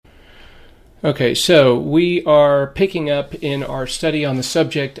Okay, so we are picking up in our study on the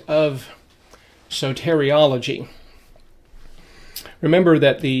subject of soteriology. Remember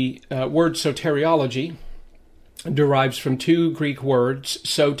that the word soteriology derives from two Greek words,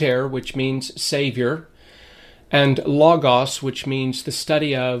 soter, which means savior, and logos, which means the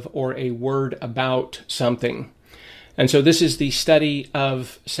study of or a word about something. And so this is the study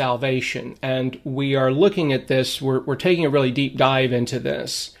of salvation, and we are looking at this, we're taking a really deep dive into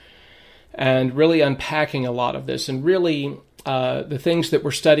this, and really unpacking a lot of this. And really, the things that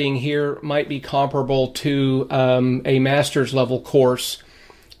we're studying here might be comparable to a master's level course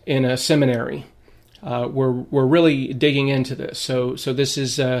in a seminary. We're really digging into this. So this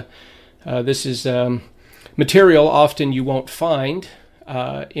is material often you won't find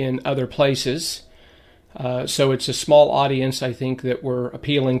in other places. So it's a small audience, I think, that we're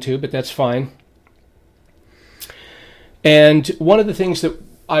appealing to, but that's fine. And one of the things that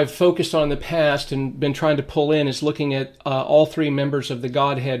I've focused on in the past and been trying to pull in is looking at all three members of the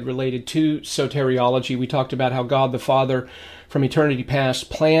Godhead related to soteriology. We talked about how God the Father from eternity past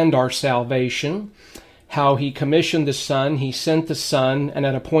planned our salvation, how he commissioned the Son, he sent the Son, and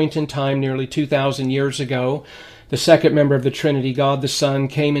at a point in time nearly 2,000 years ago, the second member of the Trinity, God the Son,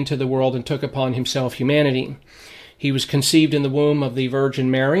 came into the world and took upon himself humanity. He was conceived in the womb of the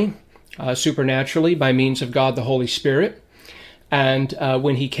Virgin Mary, supernaturally by means of God the Holy Spirit. And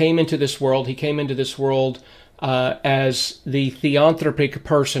when he came into this world, as the theanthropic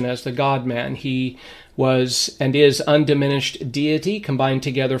person, as the God-man. He was and is undiminished deity combined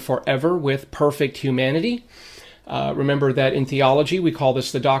together forever with perfect humanity. Remember that in theology we call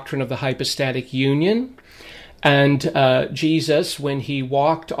this the doctrine of the hypostatic union. And Jesus, when he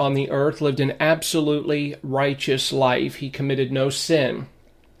walked on the earth, lived an absolutely righteous life. He committed no sin.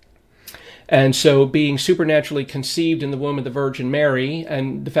 And so being supernaturally conceived in the womb of the Virgin Mary,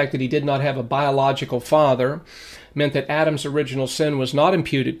 and the fact that he did not have a biological father, meant that Adam's original sin was not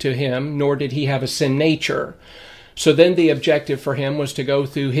imputed to him, nor did he have a sin nature. So then the objective for him was to go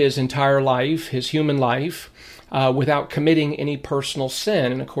through his entire life, his human life, without committing any personal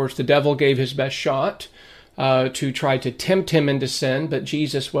sin. And of course the devil gave his best shot to try to tempt him into sin, but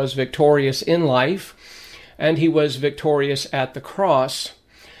Jesus was victorious in life, and he was victorious at the cross.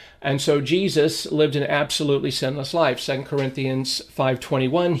 And so Jesus lived an absolutely sinless life. 2 Corinthians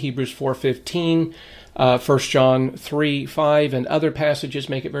 5:21, Hebrews 4:15, 1 John 3:5, and other passages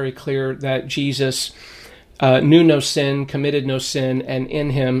make it very clear that Jesus knew no sin, committed no sin, and in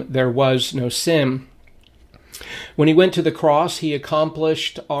him there was no sin. When he went to the cross, he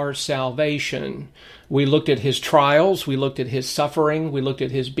accomplished our salvation. We looked at his trials, we looked at his suffering, we looked at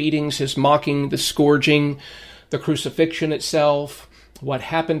his beatings, his mocking, the scourging, the crucifixion itself, what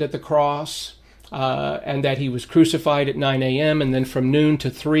happened at the cross, and that he was crucified at 9 a.m., and then from noon to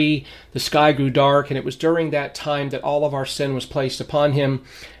 3, the sky grew dark, and it was during that time that all of our sin was placed upon him,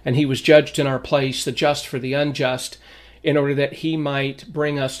 and he was judged in our place, the just for the unjust, in order that he might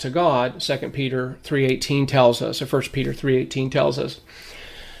bring us to God, 2 Peter 3:18 tells us, or 1 Peter 3:18 tells us.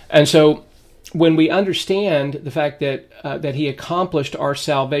 And so when we understand the fact that he accomplished our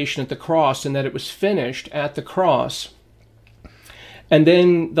salvation at the cross, and that it was finished at the cross, and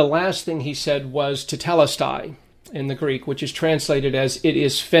then the last thing he said was tetelestai in the Greek, which is translated as it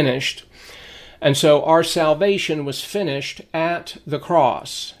is finished. And so our salvation was finished at the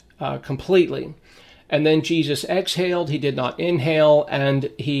cross completely. And then Jesus exhaled, he did not inhale, and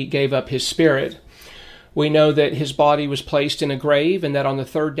he gave up his spirit. We know that his body was placed in a grave, and that on the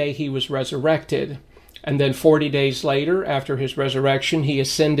third day he was resurrected. And then 40 days later, after his resurrection, he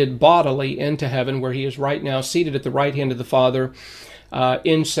ascended bodily into heaven, where he is right now seated at the right hand of the Father,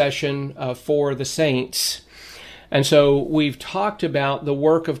 in session for the saints. And so we've talked about the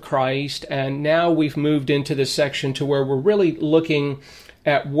work of Christ, and now we've moved into this section to where we're really looking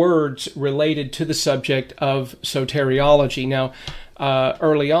at words related to the subject of soteriology. Now,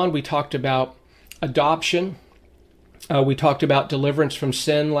 early on we talked about adoption. We talked about deliverance from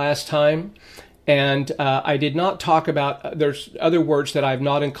sin last time. And I did not talk about, there's other words that I've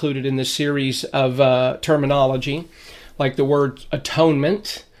not included in this series of terminology, like the word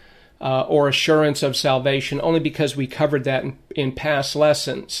atonement or assurance of salvation, only because we covered that in past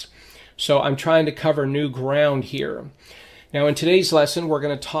lessons. So I'm trying to cover new ground here. Now in today's lesson, we're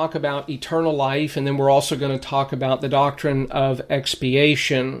going to talk about eternal life, and then we're also going to talk about the doctrine of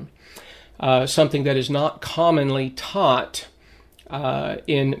expiation, something that is not commonly taught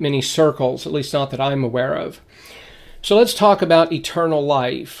in many circles, at least not that I'm aware of. So let's talk about eternal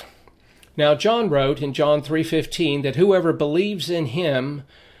life. Now, John wrote in John 3:15 that whoever believes in him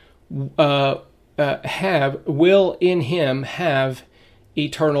will in him have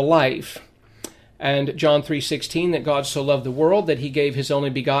eternal life. And John 3:16, that God so loved the world that he gave his only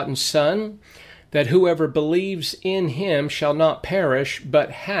begotten Son, that whoever believes in him shall not perish,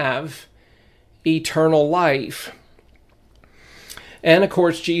 but have eternal life. And of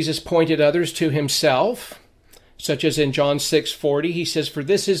course, Jesus pointed others to himself, such as in John 6:40, he says, "For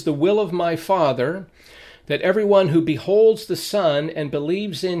this is the will of my Father, that everyone who beholds the Son and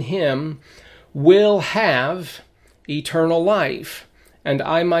believes in him will have eternal life, and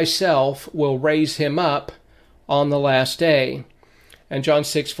I myself will raise him up on the last day." And John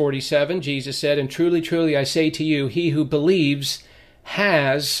 6:47, Jesus said, "And truly, truly, I say to you, he who believes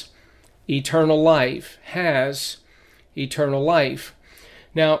has eternal life," has eternal life.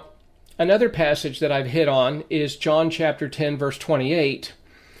 Now, another passage that I've hit on is John chapter 10, verse 28,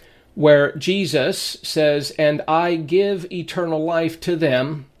 where Jesus says, "And I give eternal life to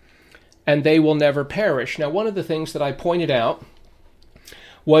them, and they will never perish." Now, one of the things that I pointed out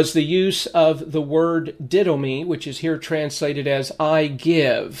was the use of the word didomi, which is here translated as "I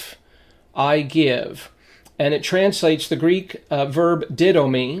give." I give. And it translates the Greek verb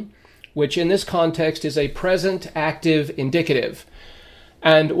didomi, which in this context is a present active indicative.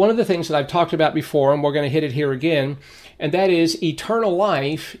 And one of the things that I've talked about before, and we're going to hit it here again, and that is eternal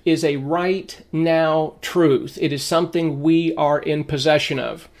life is a right now truth. It is something we are in possession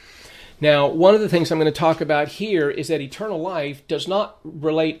of. Now, one of the things I'm going to talk about here is that eternal life does not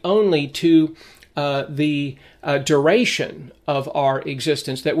relate only to the duration of our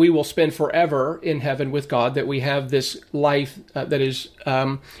existence, that we will spend forever in heaven with God, that we have this life that is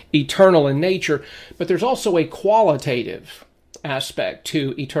eternal in nature, but there's also a qualitative aspect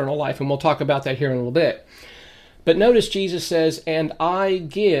to eternal life, and we'll talk about that here in a little bit. But notice Jesus says, "And I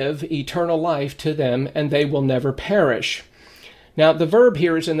give eternal life to them, and they will never perish." Now, the verb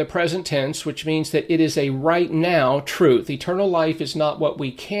here is in the present tense, which means that it is a right now truth. Eternal life is not what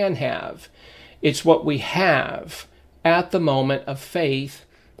we can have. It's what we have at the moment of faith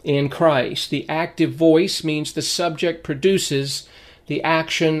in Christ. The active voice means the subject produces the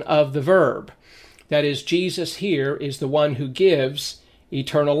action of the verb. That is, Jesus here is the one who gives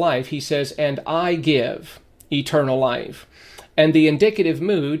eternal life. He says, "And I give eternal life." And the indicative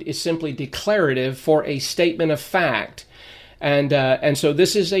mood is simply declarative for a statement of fact. And so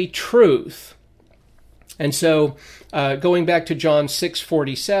this is a truth. And so going back to John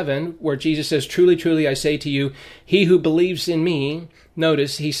 6:47, where Jesus says, "Truly, truly, I say to you, he who believes in me,"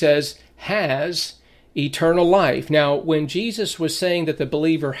 notice he says, "has eternal life." Now, when Jesus was saying that the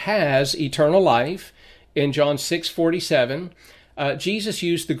believer has eternal life in John 6:47, Jesus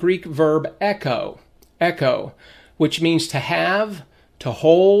used the Greek verb echō, which means to have, to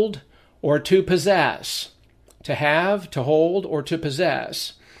hold, or to possess. To have, to hold, or to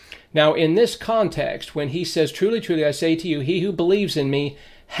possess. Now, in this context, when he says, "Truly, truly, I say to you, he who believes in me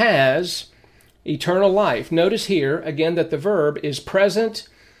has eternal life," notice here, again, that the verb is present,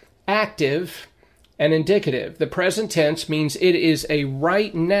 active, and indicative. The present tense means it is a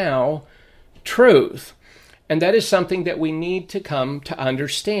right now truth. And that is something that we need to come to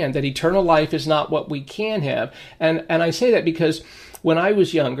understand, that eternal life is not what we can have. And I say that because when I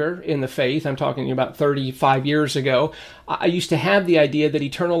was younger in the faith, I'm talking about 35 years ago, I used to have the idea that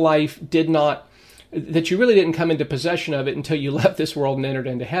eternal life that you really didn't come into possession of it until you left this world and entered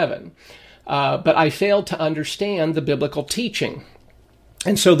into heaven. But I failed to understand the biblical teaching.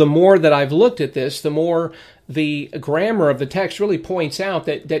 And so the more that I've looked at this, the more the grammar of the text really points out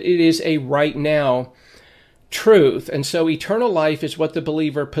that it is a right now truth. And so eternal life is what the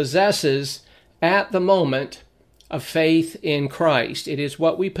believer possesses at the moment of faith in Christ. It is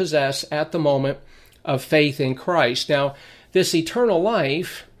what we possess at the moment of faith in Christ. Now, this eternal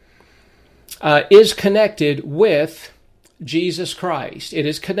life is connected with Jesus Christ. It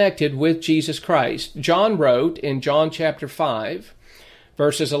is connected with Jesus Christ. John wrote in John chapter 5,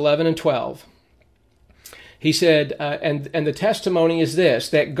 verses 11 and 12. He said, and the testimony is this,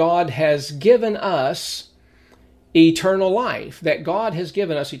 that God has given us eternal life. That God has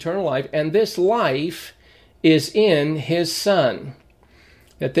given us eternal life, and this life is in His Son.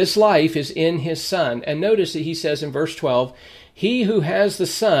 That this life is in His Son. And notice that he says in verse 12, he who has the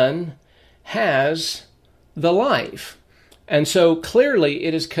Son has the life. And so clearly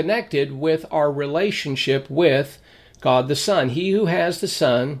it is connected with our relationship with God the Son. He who has the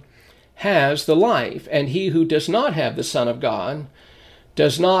Son has the life, and he who does not have the Son of God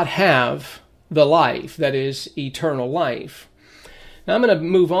does not have the life, that is, eternal life. Now I'm going to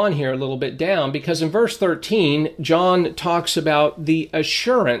move on here a little bit down, because in verse 13, John talks about the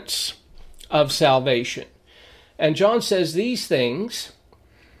assurance of salvation. And John says, these things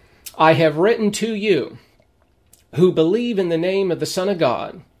I have written to you who believe in the name of the Son of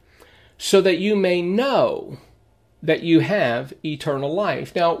God, so that you may know that you have eternal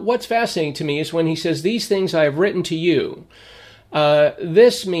life. Now, what's fascinating to me is when he says, these things I have written to you.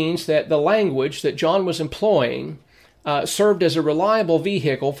 This means that the language that John was employing served as a reliable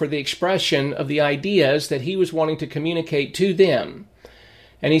vehicle for the expression of the ideas that he was wanting to communicate to them.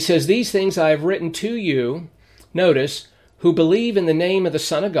 And he says, these things I have written to you, notice, who believe in the name of the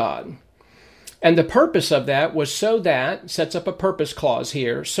Son of God. And the purpose of that was so that, sets up a purpose clause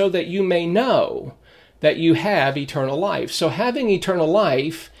here, so that you may know that you have eternal life. So having eternal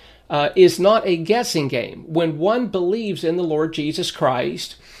life is not a guessing game. When one believes in the Lord Jesus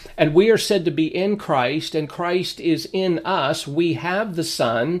Christ, and we are said to be in Christ, and Christ is in us, we have the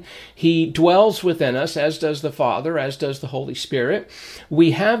Son. He dwells within us, as does the Father, as does the Holy Spirit.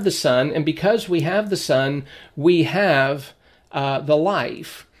 We have the Son, and because we have the Son, we have the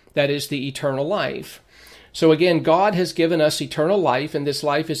life, that is the eternal life. So again, God has given us eternal life, and this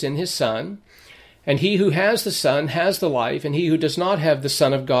life is in His Son. And he who has the Son has the life, and he who does not have the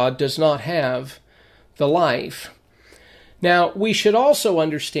Son of God does not have the life. Now, we should also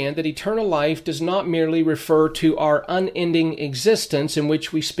understand that eternal life does not merely refer to our unending existence in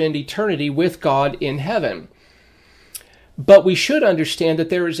which we spend eternity with God in heaven. But we should understand that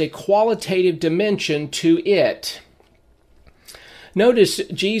there is a qualitative dimension to it. Notice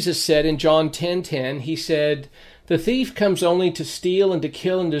Jesus said in John 10:10, he said, "The thief comes only to steal and to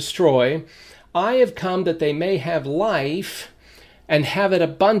kill and destroy. I have come that they may have life and have it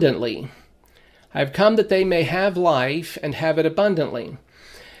abundantly." I have come that they may have life and have it abundantly.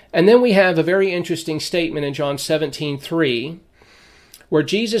 And then we have a very interesting statement in John 17:3, where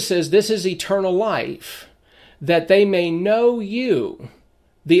Jesus says, "This is eternal life, that they may know you,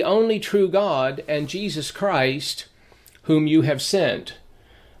 the only true God, and Jesus Christ, whom you have sent."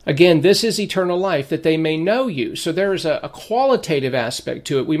 Again, this is eternal life, that they may know you. So there is a qualitative aspect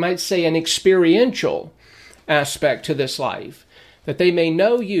to it. We might say an experiential aspect to this life, that they may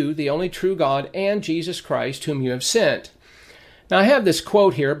know you, the only true God, and Jesus Christ, whom you have sent. Now, I have this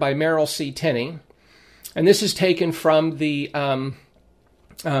quote here by Merrill C. Tenney, and this is taken from the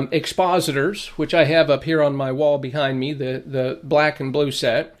Expositors, which I have up here on my wall behind me, the black and blue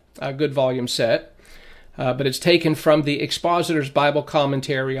set, a good volume set. But it's taken from the Expositors Bible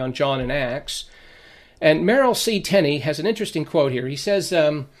Commentary on John and Acts. And Merrill C. Tenney has an interesting quote here. He says,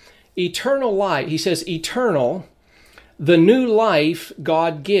 eternal life, he says, eternal, the new life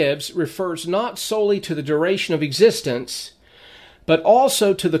God gives refers not solely to the duration of existence, but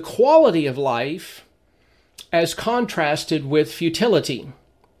also to the quality of life as contrasted with futility.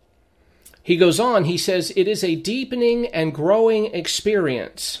 He goes on, he says, it is a deepening and growing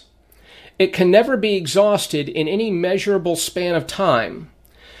experience. It can never be exhausted in any measurable span of time,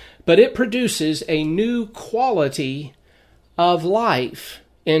 but it produces a new quality of life,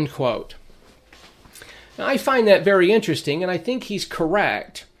 end quote. Now, I find that very interesting, and I think he's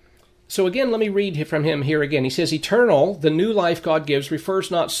correct. So again, let me read from him here again. He says, eternal, the new life God gives, refers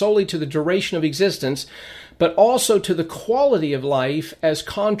not solely to the duration of existence, but also to the quality of life as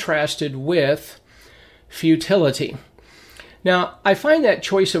contrasted with futility. Now, I find that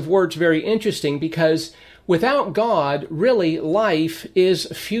choice of words very interesting because without God, really, life is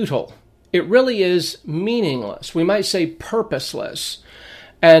futile. It really is meaningless. We might say purposeless.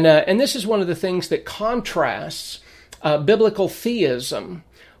 And this is one of the things that contrasts biblical theism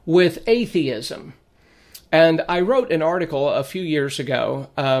with atheism. And I wrote an article a few years ago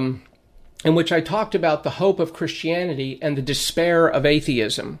in which I talked about the hope of Christianity and the despair of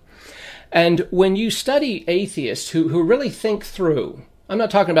atheism. And when you study atheists who really think through, I'm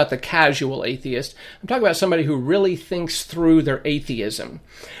not talking about the casual atheist, I'm talking about somebody who really thinks through their atheism.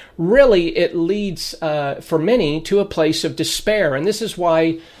 Really, it leads, for many, to a place of despair. And this is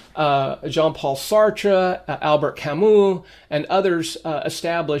why Jean-Paul Sartre, Albert Camus, and others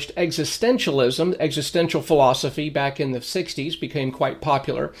established existentialism. Existential philosophy back in the 60s became quite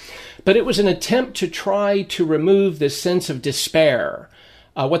popular. But it was an attempt to try to remove this sense of despair,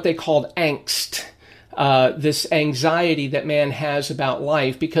 what they called angst, this anxiety that man has about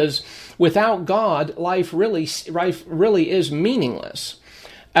life, because without God, life really is meaningless.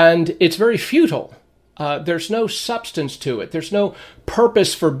 And it's very futile. There's no substance to it. There's no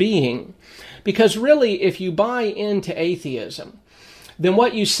purpose for being. Because really, if you buy into atheism, then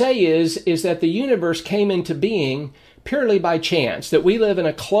what you say is that the universe came into being purely by chance, that we live in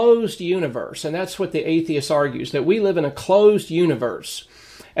a closed universe. And that's what the atheist argues, that we live in a closed universe.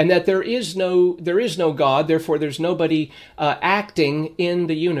 And that there is no God, therefore there's nobody acting in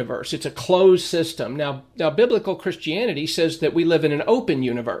the universe. It's a closed system. Now, biblical Christianity says that we live in an open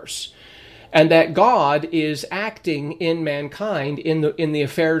universe. and that God is acting in mankind, in the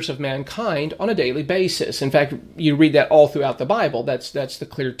affairs of mankind on a daily basis. In fact, you read that all throughout the Bible. That's the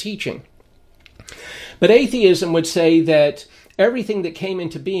clear teaching. But atheism would say that everything that came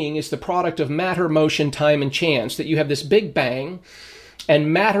into being is the product of matter, motion, time, and chance, that you have this big bang,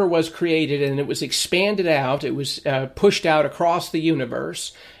 and matter was created, and it was expanded out. It was pushed out across the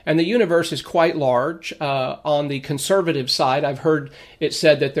universe, and the universe is quite large. On the conservative side, I've heard it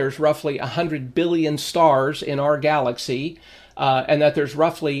said that there's roughly 100 billion stars in our galaxy, and that there's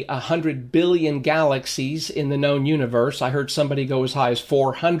roughly 100 billion galaxies in the known universe. I heard somebody go as high as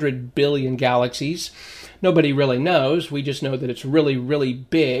 400 billion galaxies. Nobody really knows. We just know that it's really, really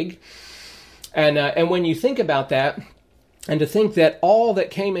big. And when you think about that, and to think that all that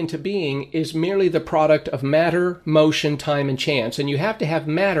came into being is merely the product of matter, motion, time, and chance. And you have to have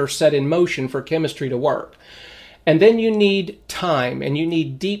matter set in motion for chemistry to work. And then you need time, and you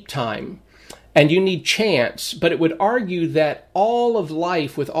need deep time, and you need chance. But it would argue that all of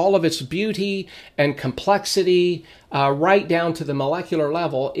life, with all of its beauty and complexity, right down to the molecular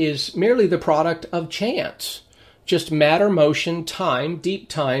level, is merely the product of chance. Just matter, motion, time, deep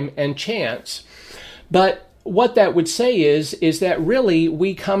time, and chance. But what that would say is that really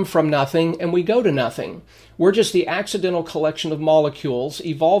we come from nothing and we go to nothing. We're just the accidental collection of molecules,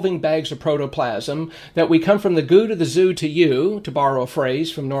 evolving bags of protoplasm, that we come from the goo to the zoo to you, to borrow a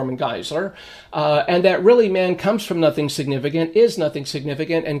phrase from Norman Geisler, and that really man comes from nothing significant, is nothing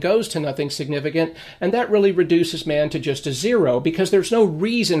significant, and goes to nothing significant, and that really reduces man to just a zero, because there's no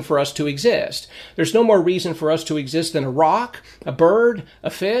reason for us to exist. There's no more reason for us to exist than a rock, a bird, a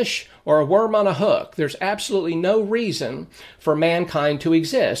fish, or a worm on a hook. There's absolutely no reason for mankind to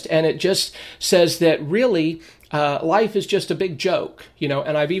exist. And it just says that really life is just a big joke,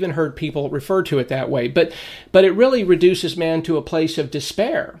 and I've even heard people refer to it that way. But it really reduces man to a place of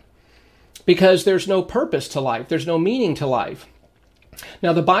despair, because there's no purpose to life. There's no meaning to life.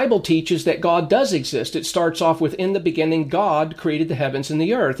 Now, the Bible teaches that God does exist. It starts off with, in the beginning, God created the heavens and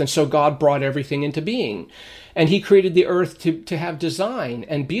the earth. And so God brought everything into being. And he created the earth to have design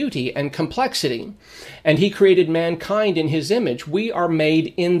and beauty and complexity. And he created mankind in his image. We are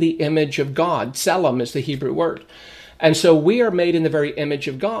made in the image of God. Tselem is the Hebrew word. And so we are made in the very image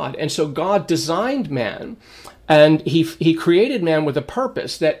of God. And so God designed man. And he created man with a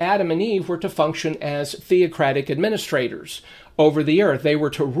purpose, that Adam and Eve were to function as theocratic administrators over the earth. They were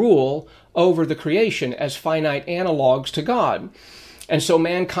to rule over the creation as finite analogs to God. And so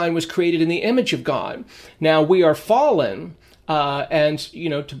mankind was created in the image of God. Now we are fallen, and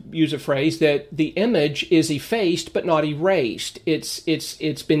to use a phrase, that the image is effaced but not erased.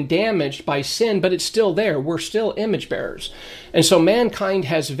 It's been damaged by sin, but it's still there. We're still image bearers. And so mankind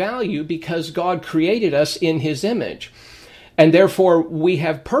has value because God created us in his image. And therefore, we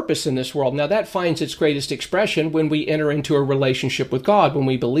have purpose in this world. Now, that finds its greatest expression when we enter into a relationship with God. When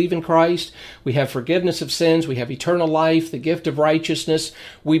we believe in Christ, we have forgiveness of sins, we have eternal life, the gift of righteousness,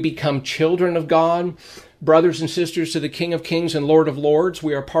 we become children of God, brothers and sisters to the King of Kings and Lord of Lords.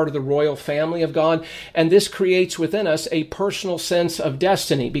 We are part of the royal family of God. And this creates within us a personal sense of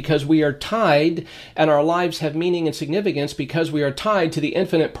destiny, because we are tied, and our lives have meaning and significance because we are tied to the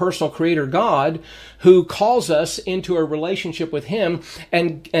infinite personal creator God, who calls us into a relationship with him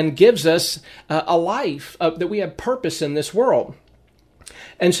and gives us a life that we have purpose in this world.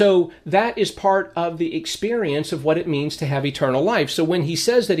 And so that is part of the experience of what it means to have eternal life. So when he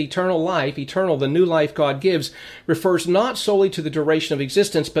says that eternal life, the new life God gives, refers not solely to the duration of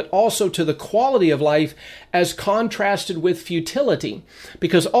existence, but also to the quality of life as contrasted with futility.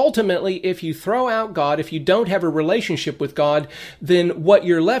 Because ultimately, if you throw out God, if you don't have a relationship with God, then what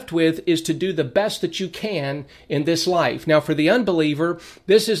you're left with is to do the best that you can in this life. Now, for the unbeliever,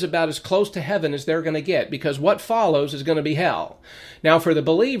 this is about as close to heaven as they're going to get, because what follows is going to be hell. Now, for the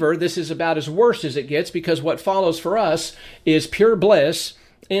believer, this is about as worse as it gets, because what follows for us is pure bliss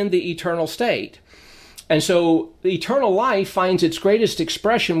in the eternal state. And so the eternal life finds its greatest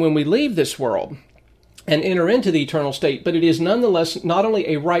expression when we leave this world and enter into the eternal state. But it is nonetheless not only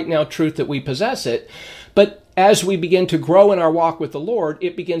a right now truth that we possess it, but as we begin to grow in our walk with the Lord,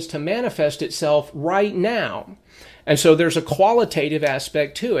 it begins to manifest itself right now. And so there's a qualitative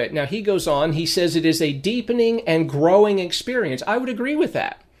aspect to it. Now he goes on, he says it is a deepening and growing experience. I would agree with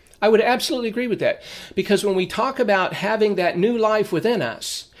that. I would absolutely agree with that. Because when we talk about having that new life within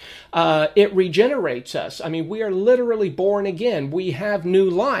us, it regenerates us. I mean, we are literally born again. We have new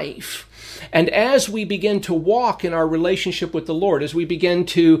life. And as we begin to walk in our relationship with the Lord, as we begin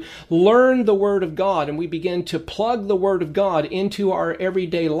to learn the Word of God, and we begin to plug the Word of God into our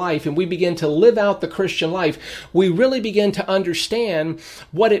everyday life, and we begin to live out the Christian life, we really begin to understand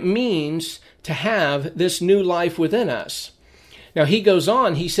what it means to have this new life within us. Now, he goes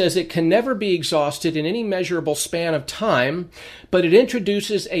on, he says it can never be exhausted in any measurable span of time, but it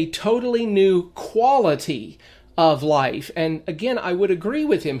introduces a totally new quality of life. And again, I would agree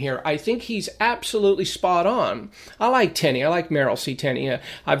with him here. I think he's absolutely spot on. I like Tenney. I like Merrill C. Tenney.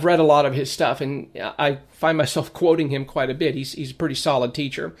 I've read a lot of his stuff, and I find myself quoting him quite a bit. He's a pretty solid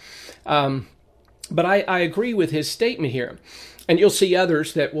teacher. But I agree with his statement here. And you'll see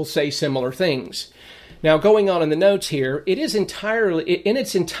others that will say similar things. Now, going on in the notes here, it is entirely, in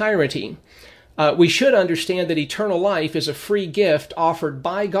its entirety, we should understand that eternal life is a free gift offered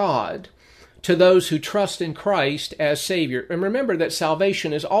by God to those who trust in Christ as Savior. And remember that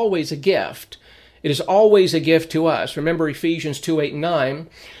salvation is always a gift. It is always a gift to us. Remember Ephesians 2:8-9,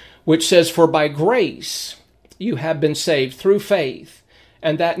 which says, "For by grace you have been saved through faith,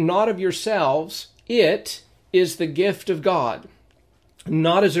 and that not of yourselves, it is the gift of God,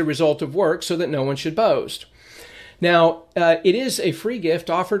 not as a result of works, so that no one should boast." Now, it is a free gift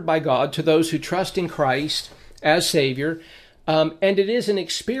offered by God to those who trust in Christ as Savior, and it is an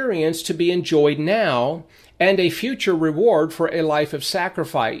experience to be enjoyed now and a future reward for a life of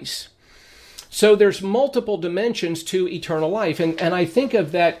sacrifice. So there's multiple dimensions to eternal life, and I think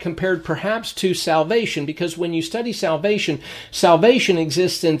of that compared perhaps to salvation, because when you study salvation, salvation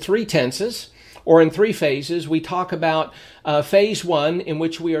exists in three tenses, or in three phases. We talk about phase one, in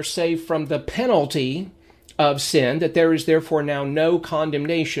which we are saved from the penalty of sin, that there is therefore now no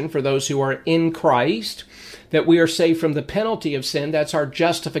condemnation for those who are in Christ, that we are saved from the penalty of sin. That's our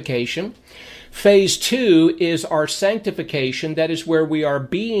justification. Phase two is our sanctification. That is where we are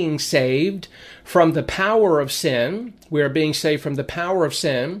being saved from the power of sin. We are being saved from the power of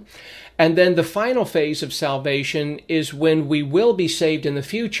sin. And then the final phase of salvation is when we will be saved in the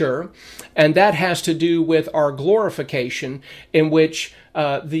future, and that has to do with our glorification, in which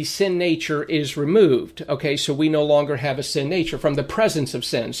the sin nature is removed. Okay, so we no longer have a sin nature from the presence of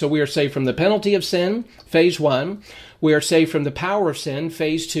sin. So we are saved from the penalty of sin, phase one. We are saved from the power of sin,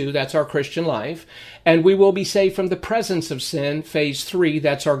 phase two. That's our Christian life. And we will be saved from the presence of sin, phase three.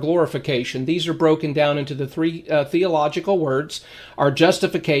 That's our glorification. These are broken down into the three theological words. Our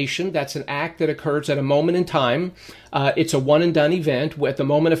justification, that's an act that occurs at a moment in time. It's a one and done event. At the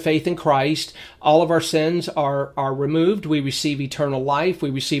moment of faith in Christ, all of our sins are removed. We receive eternal life. We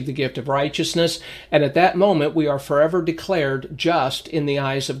receive the gift of righteousness. And at that moment, we are forever declared just in the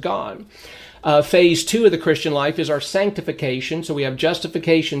eyes of God. Phase two of the Christian life is our sanctification. So we have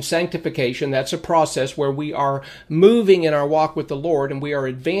justification, sanctification. That's a process where we are moving in our walk with the Lord, and we are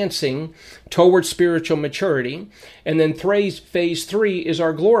advancing towards spiritual maturity. And then phase three is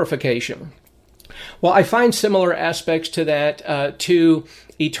our glorification. Well, I find similar aspects to that to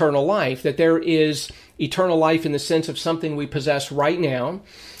eternal life, that there is eternal life in the sense of something we possess right now.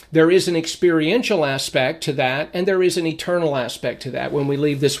 There is an experiential aspect to that, and there is an eternal aspect to that when we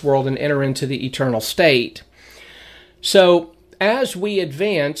leave this world and enter into the eternal state. So, as we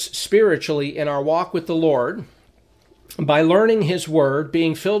advance spiritually in our walk with the Lord, by learning His Word,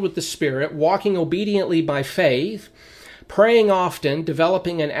 being filled with the Spirit, walking obediently by faith, praying often,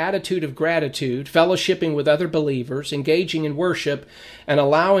 developing an attitude of gratitude, fellowshipping with other believers, engaging in worship, and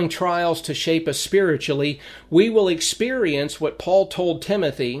allowing trials to shape us spiritually, we will experience what Paul told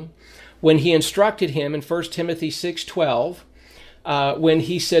Timothy when he instructed him in 1 Timothy 6:12, when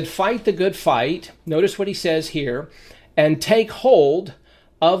he said, "Fight the good fight." Notice what he says here, "and take hold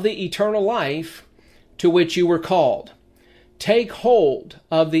of the eternal life to which you were called." Take hold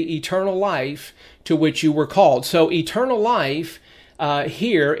of the eternal life to which you were called. So eternal life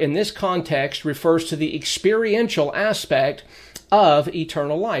here in this context refers to the experiential aspect of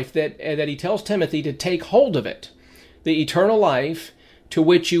eternal life, that he tells Timothy to take hold of it, the eternal life to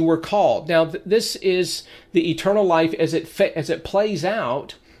which you were called. Now, this is the eternal life as it plays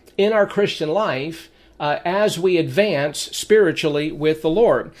out in our Christian life as we advance spiritually with the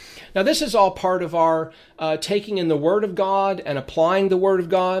Lord. Now, this is all part of our taking in the Word of God and applying the Word of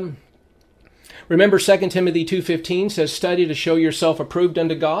God. Remember 2 Timothy 2:15 says, "Study to show yourself approved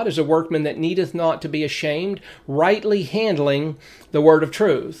unto God as a workman that needeth not to be ashamed, rightly handling the word of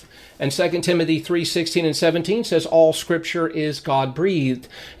truth." And 2 Timothy 3:16 and 17 says, "All Scripture is God-breathed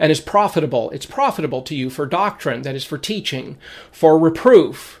and is profitable." It's profitable to you for doctrine, that is for teaching, for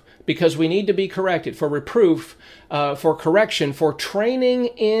reproof, because we need to be corrected, for reproof, for correction, for training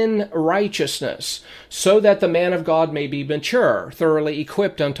in righteousness, so that the man of God may be mature, thoroughly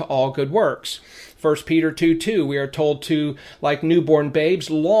equipped unto all good works. 1 Peter 2:2, we are told to, like newborn babes,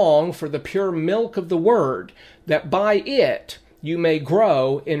 long for the pure milk of the word, that by it you may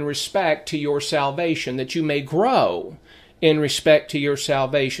grow in respect to your salvation, that you may grow in respect to your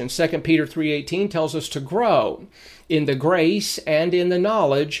salvation. 2 Peter 3:18 tells us to grow in the grace and in the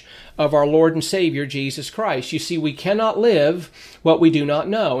knowledge of our Lord and Savior, Jesus Christ. You see, we cannot live what we do not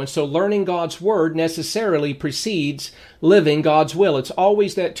know. And so learning God's Word necessarily precedes living God's will. It's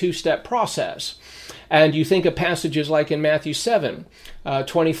always that two-step process. And you think of passages like in Matthew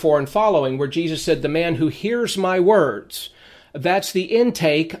 7:24 and following, where Jesus said, the man who hears my words, that's the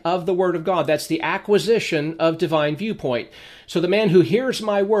intake of the Word of God. That's the acquisition of divine viewpoint. So the man who hears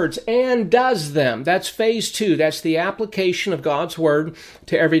my words and does them, that's phase 2. That's the application of God's Word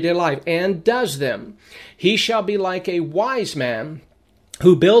to everyday life, and does them. He shall be like a wise man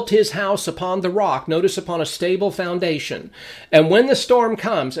who built his house upon the rock, notice upon a stable foundation. And when the storm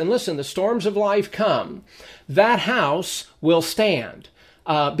comes, and listen, the storms of life come, that house will stand.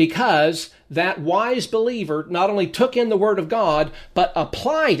 Because that wise believer not only took in the Word of God, but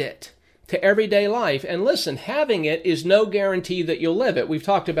applied it to everyday life. And listen, having it is no guarantee that you'll live it. We've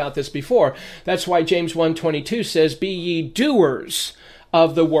talked about this before. That's why James 1:22 says, be ye doers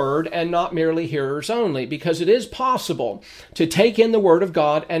of the Word and not merely hearers only, because it is possible to take in the Word of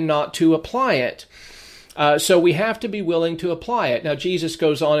God and not to apply it. So we have to be willing to apply it. Now, Jesus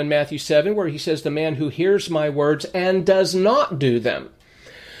goes on in Matthew 7 where he says, the man who hears my words and does not do them.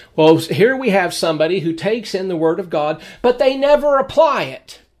 Well, here we have somebody who takes in the Word of God, but they never apply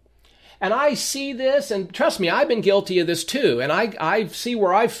it. And I see this, and trust me, I've been guilty of this too. And I see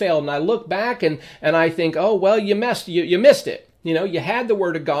where I've failed, and I look back and I think, oh, well, you missed it. You know, you had the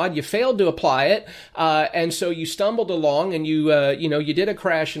Word of God, you failed to apply it, and so you stumbled along and you did a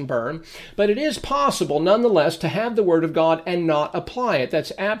crash and burn. But it is possible, nonetheless, to have the Word of God and not apply it.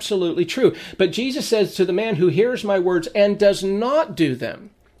 That's absolutely true. But Jesus says to the man who hears my words and does not do them,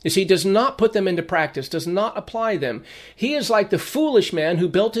 you see, does not put them into practice, does not apply them. He is like the foolish man who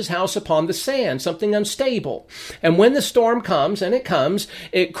built his house upon the sand, something unstable. And when the storm comes, and it comes,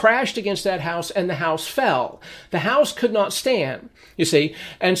 it crashed against that house and the house fell. The house could not stand, you see.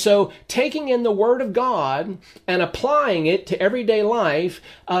 And so taking in the Word of God and applying it to everyday life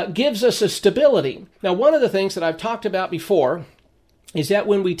gives us a stability. Now, one of the things that I've talked about before is that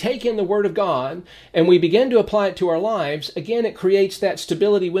when we take in the Word of God and we begin to apply it to our lives, again, it creates that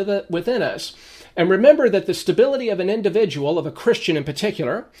stability within us. And remember that the stability of an individual, of a Christian in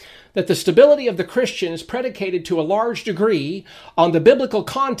particular, that the stability of the Christian is predicated to a large degree on the biblical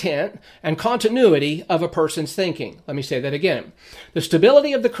content and continuity of a person's thinking. Let me say that again. The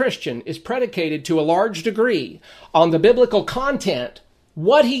stability of the Christian is predicated to a large degree on the biblical content,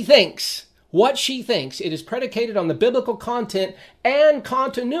 what he thinks, what she thinks. It is predicated on the biblical content and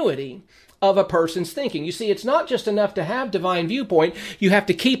continuity of a person's thinking. You see, it's not just enough to have divine viewpoint. You have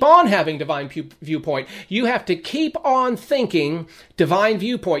to keep on having divine viewpoint. You have to keep on thinking divine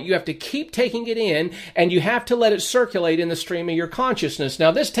viewpoint. You have to keep taking it in, and you have to let it circulate in the stream of your consciousness.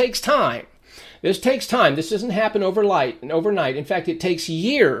 Now, this takes time. This takes time. This doesn't happen overnight. In fact, it takes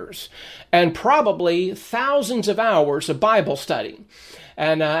years and probably thousands of hours of Bible study.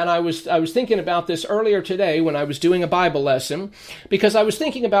 And I was thinking about this earlier today when I was doing a Bible lesson, because I was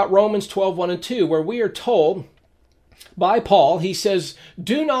thinking about Romans 12:1 and 2, where we are told by Paul, he says,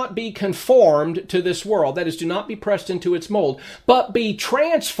 do not be conformed to this world. That is, do not be pressed into its mold, but be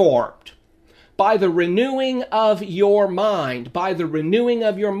transformed by the renewing of your mind, by the renewing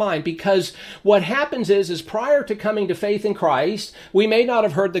of your mind. Because what happens is prior to coming to faith in Christ, we may not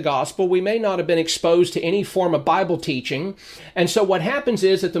have heard the gospel, we may not have been exposed to any form of Bible teaching. And so what happens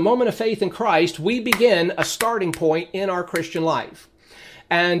is at the moment of faith in Christ, we begin a starting point in our Christian life.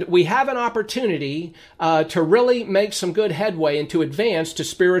 And we have an opportunity to really make some good headway and to advance to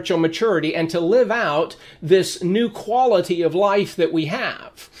spiritual maturity and to live out this new quality of life that we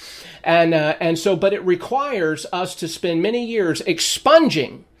have. But it requires us to spend many years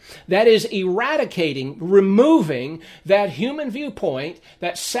expunging, that is, eradicating, removing that human viewpoint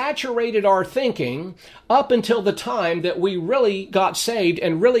that saturated our thinking up until the time that we really got saved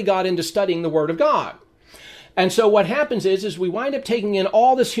and really got into studying the Word of God. And so what happens is we wind up taking in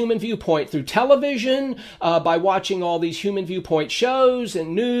all this human viewpoint through television, by watching all these human viewpoint shows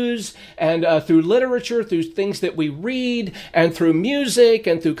and news, and through literature, through things that we read, and through music,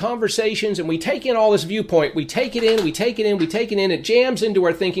 and through conversations, and we take in all this viewpoint. We take it in, we take it in, we take it in, it jams into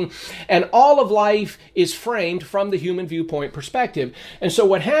our thinking, and all of life is framed from the human viewpoint perspective. And so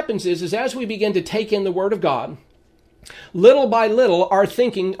what happens is as we begin to take in the Word of God, little by little, our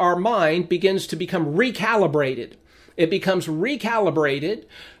thinking, our mind begins to become recalibrated. It becomes recalibrated,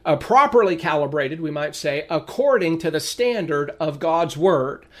 properly calibrated, we might say, according to the standard of God's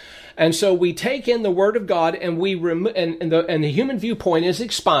Word. And so we take in the Word of God, and the human viewpoint is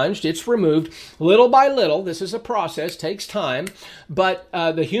expunged. It's removed little by little. This is a process, takes time, but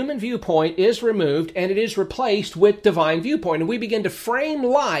the human viewpoint is removed, and it is replaced with divine viewpoint. And we begin to frame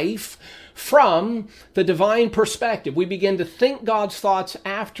life from the divine perspective. We begin to think God's thoughts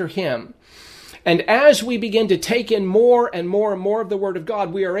after Him. And as we begin to take in more and more and more of the Word of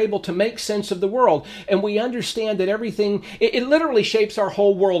God, we are able to make sense of the world. And we understand that everything, it literally shapes our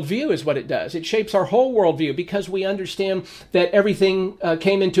whole worldview is what it does. It shapes our whole worldview because we understand that everything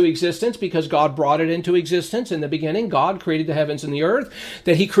came into existence because God brought it into existence. In the beginning, God created the heavens and the earth,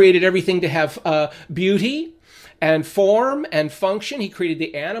 that He created everything to have beauty and form and function. He created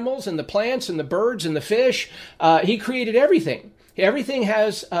the animals and the plants and the birds and the fish. He created everything. Everything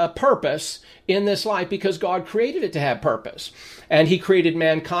has a purpose in this life because God created it to have purpose. And He created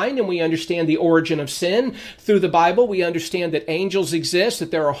mankind, and we understand the origin of sin. Through the Bible, we understand that angels exist,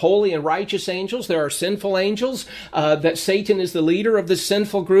 that there are holy and righteous angels, there are sinful angels, that Satan is the leader of this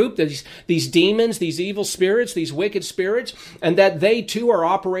sinful group, these demons, these evil spirits, these wicked spirits, and that they too are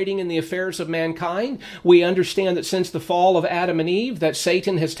operating in the affairs of mankind. We understand that since the fall of Adam and Eve, that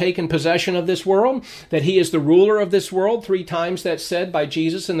Satan has taken possession of this world, that he is the ruler of this world. 3 times that's said by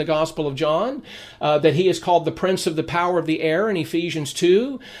Jesus in the Gospel of John, that he is called the prince of the power of the air in Ephesians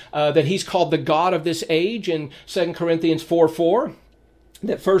 2, that he's called the God of this age in 2 Corinthians 4:4.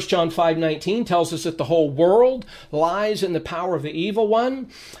 That 1 John 5:19 tells us that the whole world lies in the power of the evil one.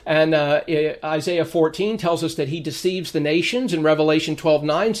 And Isaiah 14 tells us that he deceives the nations. And Revelation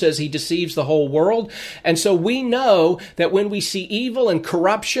 12:9 says he deceives the whole world. And so we know that when we see evil and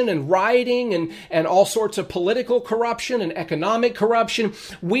corruption and rioting and all sorts of political corruption and economic corruption,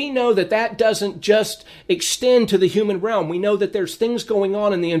 we know that that doesn't just extend to the human realm. We know that there's things going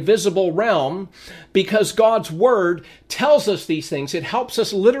on in the invisible realm because God's Word tells us these things. It helps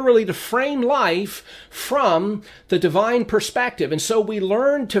us literally to frame life from the divine perspective. And so we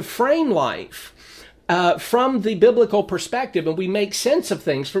learn to frame life from the biblical perspective, and we make sense of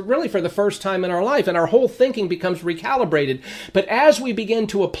things for the first time in our life, and our whole thinking becomes recalibrated. But as we begin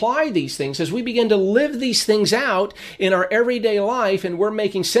to apply these things, as we begin to live these things out in our everyday life, and we're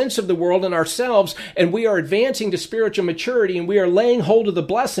making sense of the world and ourselves, and we are advancing to spiritual maturity, and we are laying hold of the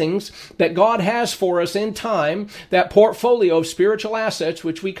blessings that God has for us in time, that portfolio of spiritual assets,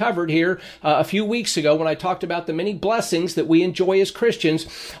 which we covered here a few weeks ago when I talked about the many blessings that we enjoy as Christians.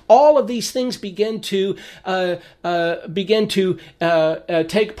 All of these things begin to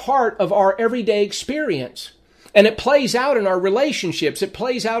take part of our everyday experience. And it plays out in our relationships. It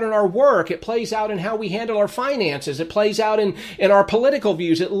plays out in our work. It plays out in how we handle our finances. It plays out in our political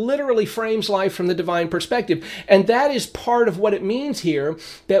views. It literally frames life from the divine perspective. And that is part of what it means here,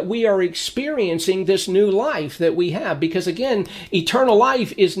 that we are experiencing this new life that we have. Because again, eternal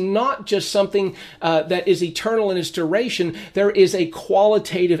life is not just something that is eternal in its duration. There is a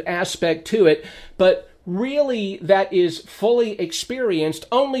qualitative aspect to it. But really, that is fully experienced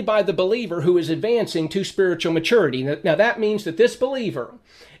only by the believer who is advancing to spiritual maturity. Now, that means that this believer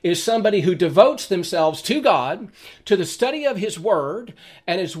is somebody who devotes themselves to God, to the study of His Word,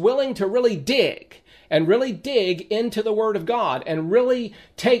 and is willing to really dig into the Word of God and really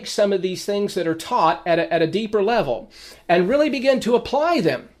take some of these things that are taught at a deeper level and really begin to apply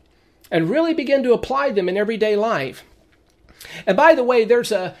them in everyday life. And by the way,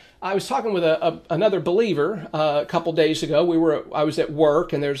 I was talking with another believer a couple days ago. I was at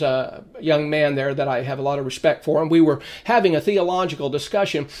work, and there's a young man there that I have a lot of respect for, and we were having a theological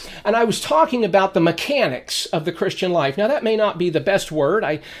discussion, and I was talking about the mechanics of the Christian life. Now, that may not be the best word.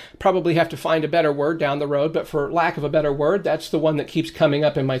 I probably have to find a better word down the road, but for lack of a better word, that's the one that keeps coming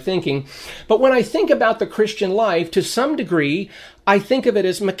up in my thinking. But when I think about the Christian life, to some degree, I think of it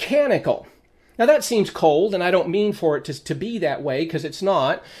as mechanical. Now, that seems cold, and I don't mean for it to be that way, because it's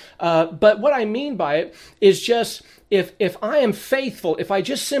not. But what I mean by it is just, if I am faithful, if I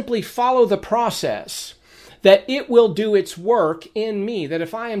just simply follow the process, that it will do its work in me. That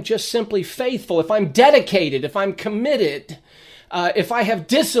if I am just simply faithful, if I'm dedicated, if I'm committed, If I have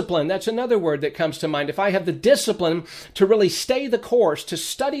discipline, that's another word that comes to mind. If I have the discipline to really stay the course, to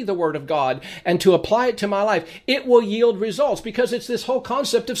study the Word of God, and to apply it to my life, it will yield results, because it's this whole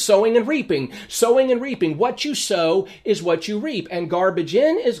concept of sowing and reaping. Sowing and reaping. What you sow is what you reap. And garbage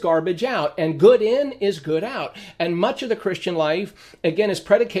in is garbage out. And good in is good out. And much of the Christian life, again, is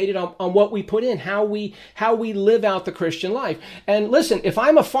predicated on what we put in, how we live out the Christian life. And listen, if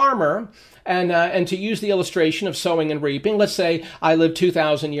I'm a farmer, and to use the illustration of sowing and reaping, let's say I lived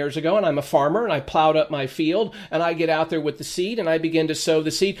 2,000 years ago and I'm a farmer and I plowed up my field and I get out there with the seed and I begin to sow the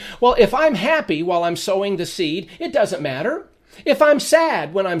seed. Well, if I'm happy while I'm sowing the seed, it doesn't matter. If I'm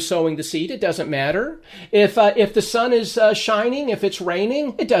sad when I'm sowing the seed, it doesn't matter. If the sun is shining, if it's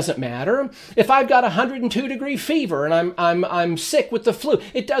raining, it doesn't matter. If I've got 102-degree fever and I'm sick with the flu,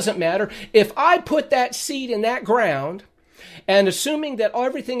 it doesn't matter. If I put that seed in that ground, and assuming that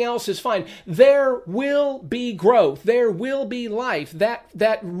everything else is fine, there will be growth. There will be life.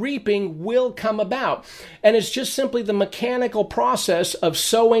 That reaping will come about. And it's just simply the mechanical process of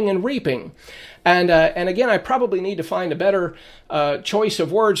sowing and reaping. And again, I probably need to find a better choice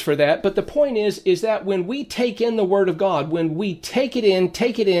of words for that. But the point is that when we take in the Word of God, when we take it in,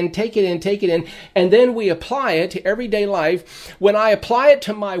 and then we apply it to everyday life, when I apply it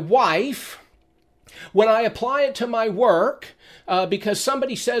to my wife, when I apply it to my work, because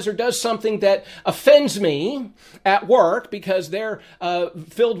somebody says or does something that offends me at work because they're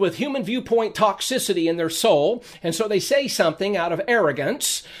filled with human viewpoint toxicity in their soul, and so they say something out of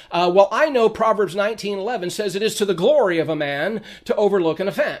arrogance. Well, I know Proverbs 19:11 says it is to the glory of a man to overlook an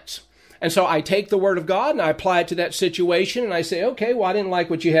offense. And so I take the Word of God and I apply it to that situation and I say, okay, well, I didn't like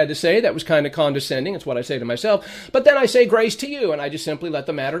what you had to say. That was kind of condescending. It's what I say to myself. But then I say grace to you and I just simply let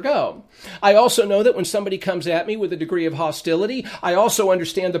the matter go. I also know that when somebody comes at me with a degree of hostility, I also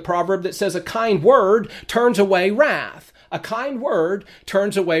understand the proverb that says a kind word turns away wrath. A kind word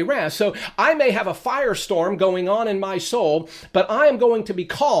turns away wrath. So I may have a firestorm going on in my soul, but I am going to be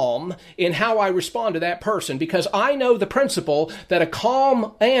calm in how I respond to that person, because I know the principle that a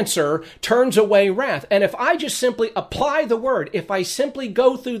calm answer turns away wrath. And if I just simply apply the Word, if I simply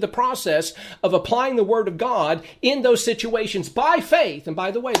go through the process of applying the Word of God in those situations by faith, and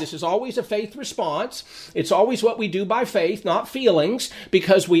by the way, this is always a faith response. It's always what we do by faith, not feelings,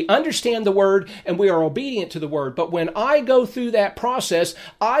 because we understand the Word and we are obedient to the Word. But when I go through that process,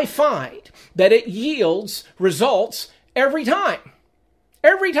 I find that it yields results every time.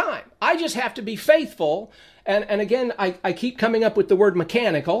 Every time. I just have to be faithful. And again, I keep coming up with the word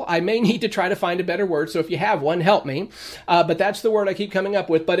mechanical. I may need to try to find a better word, so if you have one, help me. But that's the word I keep coming up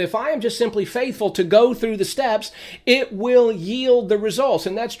with. But if I am just simply faithful to go through the steps, it will yield the results.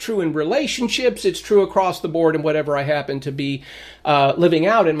 And that's true in relationships. It's true across the board in whatever I happen to be living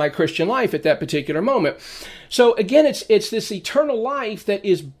out in my Christian life at that particular moment. So again, it's this eternal life that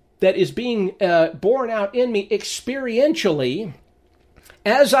is being born out in me experientially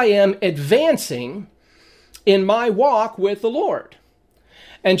as I am advancing in my walk with the Lord.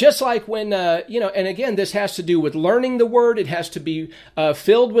 And just like when, and again, this has to do with learning the Word. It has to be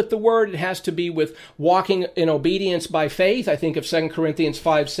filled with the Word. It has to be with walking in obedience by faith. I think of 2 Corinthians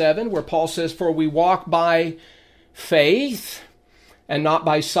 5:7, where Paul says, for we walk by faith and not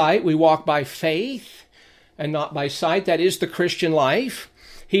by sight. We walk by faith and not by sight. That is the Christian life.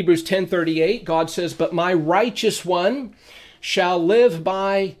 Hebrews 10:38, God says, but my righteous one shall live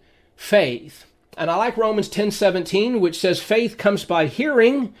by faith. And I like Romans 10:17, which says faith comes by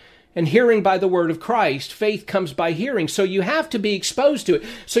hearing, and hearing by the word of Christ. Faith comes by hearing. So you have to be exposed to it.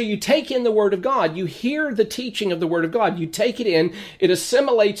 So you take in the Word of God. You hear the teaching of the Word of God. You take it in. It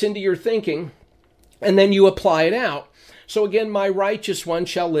assimilates into your thinking, and then you apply it out. So again, my righteous one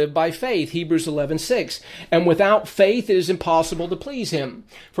shall live by faith, Hebrews 11:6. And without faith it is impossible to please him.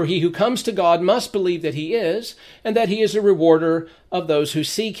 For he who comes to God must believe that he is, and that he is a rewarder of those who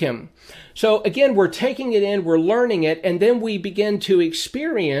seek him. So again, we're taking it in, we're learning it, and then we begin to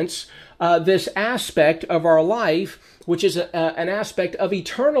experience this aspect of our life, which is an aspect of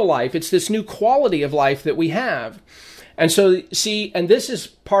eternal life. It's this new quality of life that we have. And so, see, and this is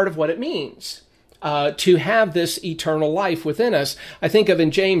part of what it means. To have this eternal life within us. I think of in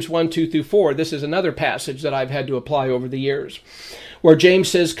James 1:2-4, this is another passage that I've had to apply over the years, where James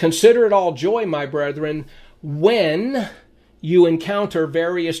says, consider it all joy, my brethren, when you encounter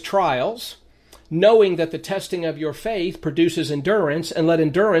various trials, knowing that the testing of your faith produces endurance, and let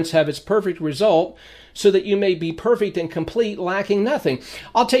endurance have its perfect result, so that you may be perfect and complete, lacking nothing.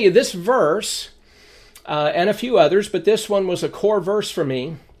 I'll tell you, this verse, and a few others, but this one was a core verse for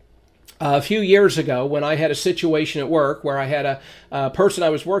me. A few years ago, when I had a situation at work where I had a person I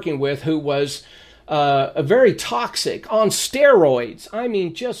was working with who was very toxic, on steroids.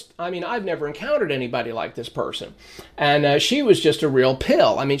 I've never encountered anybody like this person. And she was just a real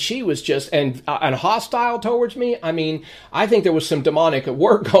pill. She was just, and hostile towards me. I think there was some demonic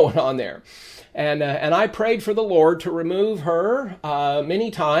work going on there. And I prayed for the Lord to remove her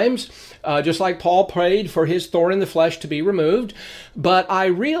many times, just like Paul prayed for his thorn in the flesh to be removed. But I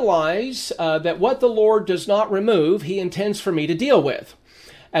realize that what the Lord does not remove, he intends for me to deal with.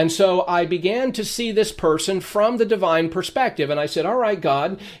 And so I began to see this person from the divine perspective. And I said, all right,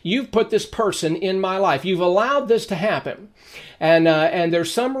 God, you've put this person in my life. You've allowed this to happen. And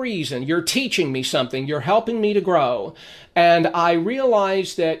there's some reason. You're teaching me something. You're helping me to grow. And I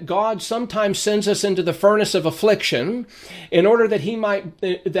realized that God sometimes sends us into the furnace of affliction in order that he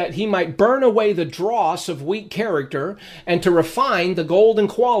might burn away the dross of weak character and to refine the golden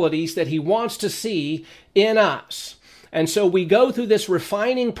qualities that he wants to see in us. And so we go through this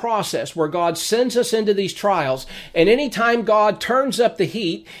refining process where God sends us into these trials. And anytime God turns up the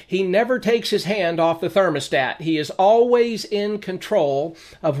heat, he never takes his hand off the thermostat. He is always in control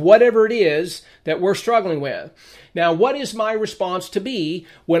of whatever it is that we're struggling with. Now, what is my response to be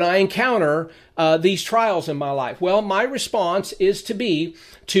when I encounter these trials in my life? Well, my response is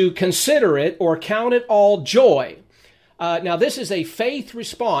to consider it or count it all joy. Now, this is a faith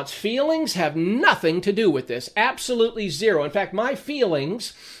response. Feelings have nothing to do with this. Absolutely zero. In fact, my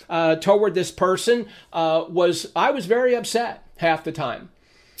feelings toward this person I was very upset half the time.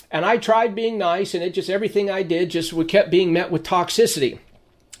 And I tried being nice, and everything I did kept being met with toxicity.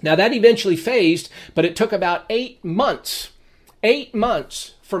 Now, that eventually phased, but it took about 8 months. 8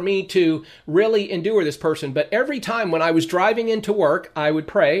 months for me to really endure this person. But every time when I was driving into work, I would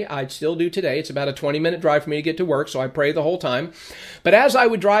pray. I'd still do today. It's about a 20-minute drive for me to get to work, so I pray the whole time. But as I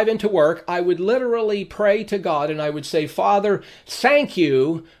would drive into work, I would literally pray to God, and I would say, Father, thank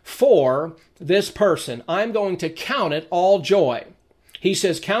you for this person. I'm going to count it all joy. He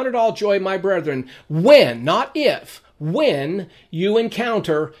says, count it all joy, my brethren, when, not if, when you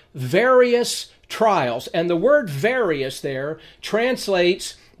encounter various trials. And the word various there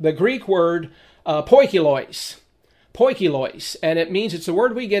translates the Greek word poikilois. Poikilois. And it means, it's the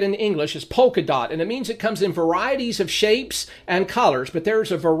word we get in English as polka dot. And it means it comes in varieties of shapes and colors. But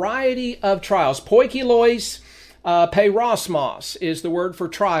there's a variety of trials. Poikilois, peirosmos is the word for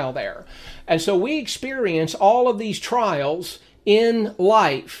trial there. And so we experience all of these trials in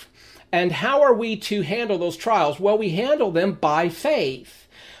life. And how are we to handle those trials? Well, we handle them by faith.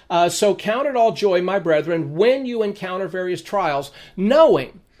 So count it all joy, my brethren, when you encounter various trials,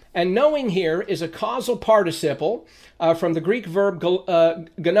 knowing. And knowing here is a causal participle from the Greek verb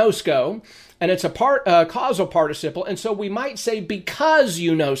gnosko, and it's a causal participle. And so we might say, because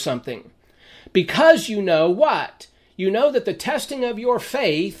you know something. Because you know what? You know that the testing of your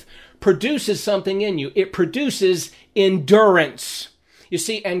faith produces something in you. It produces endurance. You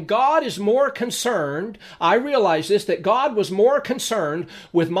see, and God is more concerned, I realize this, that God was more concerned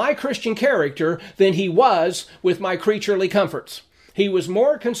with my Christian character than he was with my creaturely comforts. He was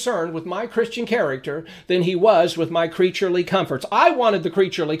more concerned with my Christian character than he was with my creaturely comforts. I wanted the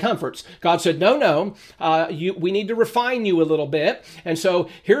creaturely comforts. God said, no, we need to refine you a little bit. And so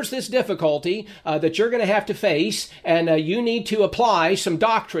here's this difficulty that you're going to have to face, and you need to apply some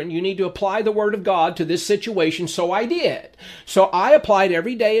doctrine. You need to apply the Word of God to this situation. So I did. So I applied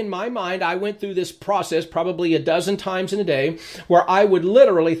every day in my mind. I went through this process probably a dozen times in a day where I would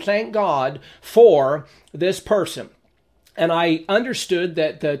literally thank God for this person. And I understood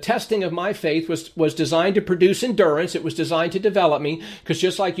that the testing of my faith was designed to produce endurance. It was designed to develop me, because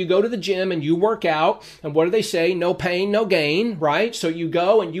just like you go to the gym and you work out, and what do they say? No pain, no gain, right? So you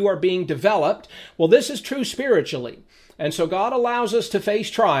go and you are being developed. Well, this is true spiritually. And so God allows us to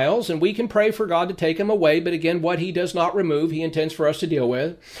face trials, and we can pray for God to take them away. But again, what he does not remove, he intends for us to deal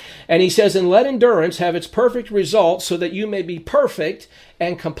with. And he says, and let endurance have its perfect result, so that you may be perfect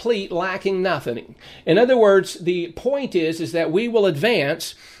and complete, lacking nothing. In other words, the point is that we will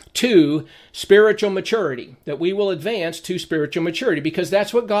advance to spiritual maturity, because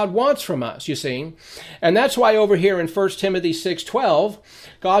that's what God wants from us, you see. And that's why over here in 1 Timothy 6:12,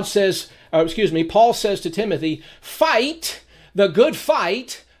 Paul says to Timothy, fight the good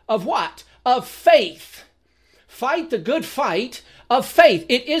fight of what? Of faith. Fight the good fight of faith.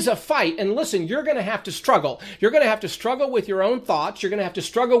 It is a fight. And listen, you're going to have to struggle. You're going to have to struggle with your own thoughts. You're going to have to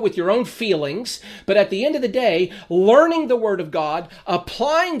struggle with your own feelings. But at the end of the day, learning the Word of God,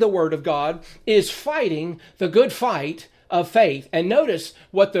 applying the Word of God, is fighting the good fight of faith. And notice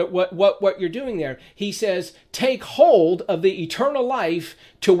what you're doing there. He says, take hold of the eternal life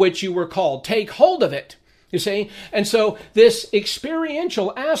to which you were called. Take hold of it. You see? And so this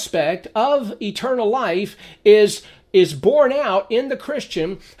experiential aspect of eternal life is borne out in the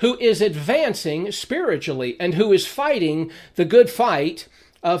Christian who is advancing spiritually and who is fighting the good fight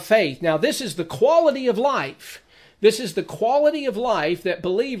of faith. Now, this is the quality of life. This is the quality of life that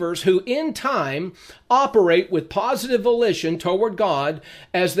believers who in time operate with positive volition toward God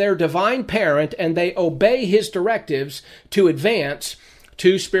as their divine parent, and they obey His directives to advance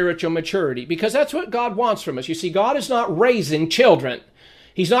to spiritual maturity. Because that's what God wants from us. You see, God is not raising children.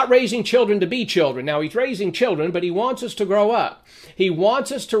 He's not raising children to be children. Now, He's raising children, but He wants us to grow up. He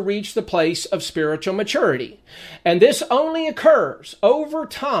wants us to reach the place of spiritual maturity. And this only occurs over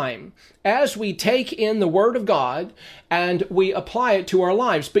time as we take in the Word of God and we apply it to our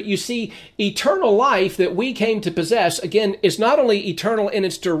lives. But you see, eternal life that we came to possess, again, is not only eternal in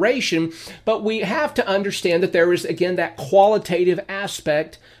its duration, but we have to understand that there is, again, that qualitative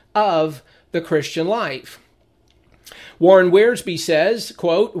aspect of the Christian life. Warren Wiersbe says,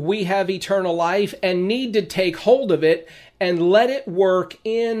 quote, "We have eternal life and need to take hold of it and let it work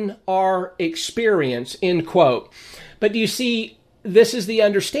in our experience," end quote. But you see, this is the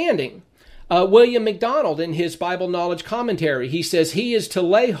understanding. William MacDonald, in his Bible Knowledge Commentary, he says he is to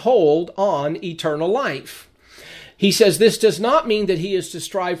lay hold on eternal life. He says this does not mean that he is to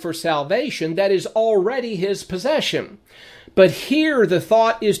strive for salvation. That is already his possession. But here the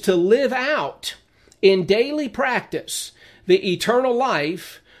thought is to live out in daily practice the eternal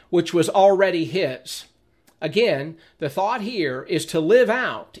life which was already his. Again, the thought here is to live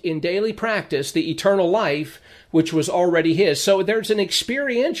out in daily practice the eternal life which was already his. So there's an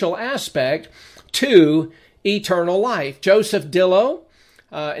experiential aspect to eternal life. Joseph Dillow,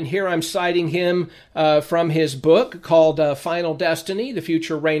 and here I'm citing him from his book called Final Destiny, The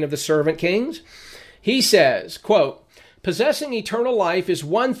Future Reign of the Servant Kings. He says, quote, "Possessing eternal life is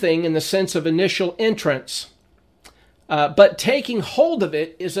one thing in the sense of initial entrance, but taking hold of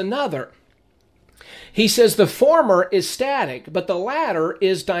it is another. He says the former is static, but the latter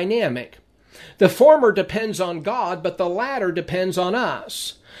is dynamic. The former depends on God, but the latter depends on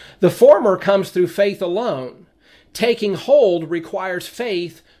us. The former comes through faith alone. Taking hold requires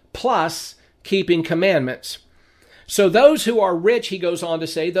faith plus keeping commandments. So those who are rich," he goes on to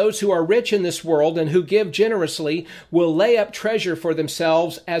say, "those who are rich in this world and who give generously will lay up treasure for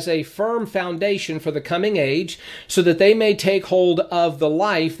themselves as a firm foundation for the coming age, so that they may take hold of the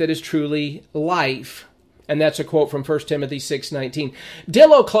life that is truly life." And that's a quote from 1 Timothy 6:19.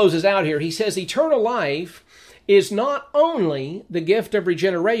 Dillow closes out here. He says, eternal life is not only the gift of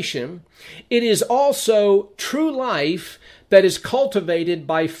regeneration, it is also true life that is cultivated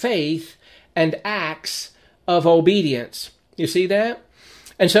by faith and acts of obedience. You see that?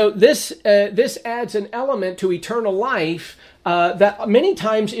 And so this adds an element to eternal life that many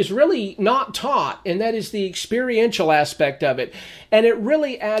times is really not taught, and that is the experiential aspect of it. And it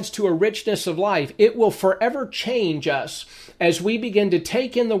really adds to a richness of life. It will forever change us as we begin to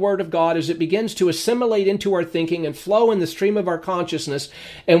take in the Word of God, as it begins to assimilate into our thinking and flow in the stream of our consciousness,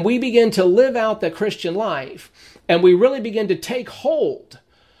 and we begin to live out the Christian life, and we really begin to take hold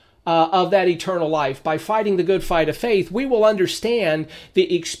of that eternal life by fighting the good fight of faith. We will understand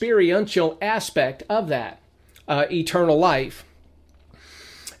the experiential aspect of that eternal life.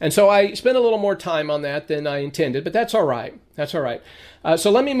 And so I spent a little more time on that than I intended, but that's all right. That's all right. So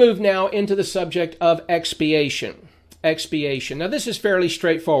let me move now into the subject of expiation. Expiation. Now this is fairly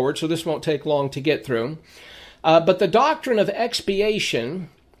straightforward, so this won't take long to get through. But the doctrine of expiation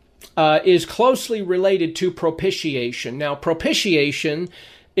is closely related to propitiation. Now propitiation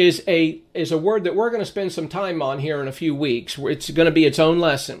is a word that we're going to spend some time on here in a few weeks. It's going to be its own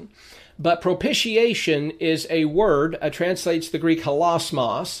lesson. But propitiation is a word, translates the Greek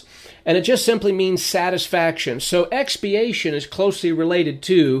hilasmos, and it just simply means satisfaction. So expiation is closely related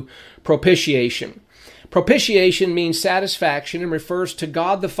to propitiation. Propitiation means satisfaction and refers to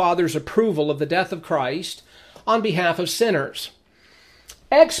God the Father's approval of the death of Christ on behalf of sinners.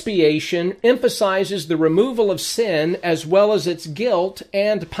 Expiation emphasizes the removal of sin as well as its guilt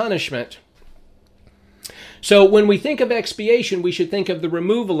and punishment. So when we think of expiation, we should think of the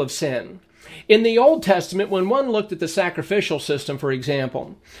removal of sin. In the Old Testament, when one looked at the sacrificial system, for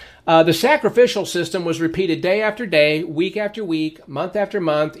example, the sacrificial system was repeated day after day, week after week, month after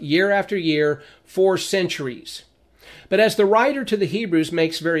month, year after year, for centuries. But as the writer to the Hebrews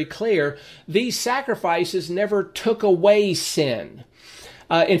makes very clear, these sacrifices never took away sin.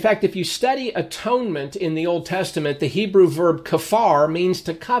 In fact, if you study atonement in the Old Testament, the Hebrew verb kafar means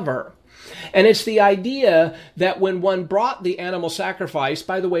to cover. And it's the idea that when one brought the animal sacrifice,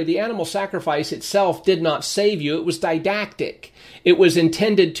 by the way, the animal sacrifice itself did not save you. It was didactic. It was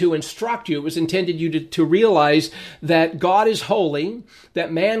intended to instruct you. It was intended you to realize that God is holy,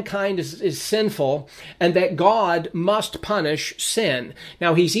 that mankind is sinful, and that God must punish sin.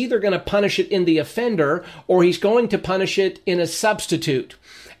 Now, he's either going to punish it in the offender, or he's going to punish it in a substitute.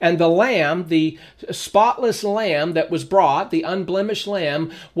 And the lamb, the spotless lamb that was brought, the unblemished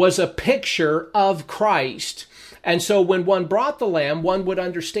lamb, was a picture of Christ. And so when one brought the lamb, one would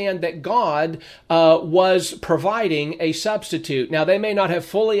understand that God was providing a substitute. Now, they may not have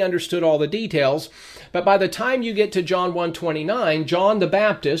fully understood all the details, but by the time you get to John 1:29, John the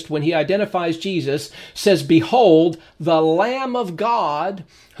Baptist, when he identifies Jesus, says, "Behold, the Lamb of God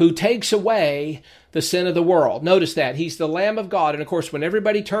who takes away the sin of the world." Notice that. He's the Lamb of God. And of course, when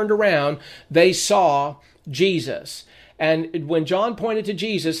everybody turned around, they saw Jesus. And when John pointed to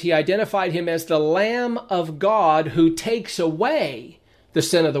Jesus, he identified him as the Lamb of God who takes away the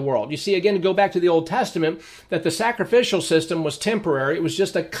sin of the world. You see, again, to go back to the Old Testament, that the sacrificial system was temporary. It was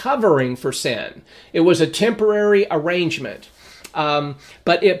just a covering for sin. It was a temporary arrangement.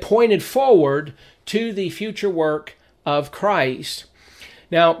 But it pointed forward to the future work of Christ.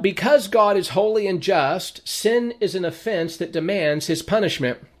 Now, because God is holy and just, sin is an offense that demands his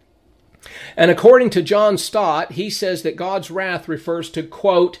punishment. And according to John Stott, he says that God's wrath refers to,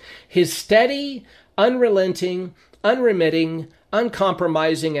 quote, his steady, unrelenting, unremitting,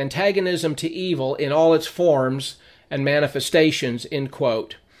 uncompromising antagonism to evil in all its forms and manifestations, end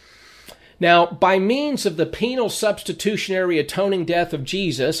quote. Now, by means of the penal substitutionary atoning death of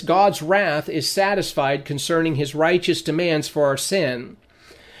Jesus, God's wrath is satisfied concerning his righteous demands for our sin.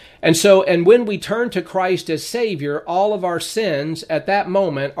 And when we turn to Christ as Savior, all of our sins at that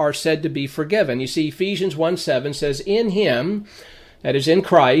moment are said to be forgiven. You see, Ephesians 1:7 says, in him, that is in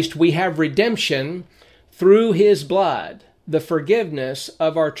Christ, we have redemption through his blood, the forgiveness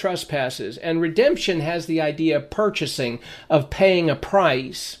of our trespasses. And redemption has the idea of purchasing, of paying a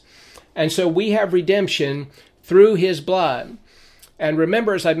price. And so we have redemption through his blood. And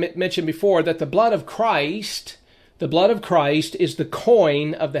remember, as I mentioned before, that the blood of Christ is the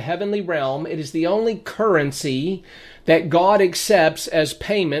coin of the heavenly realm. It is the only currency that God accepts as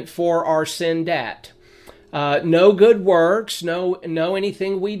payment for our sin debt. No good works, no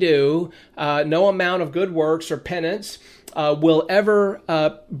anything we do, no amount of good works or penance will ever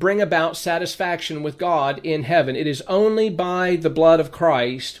bring about satisfaction with God in heaven. It is only by the blood of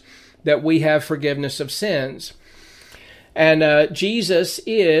Christ that we have forgiveness of sins. And Jesus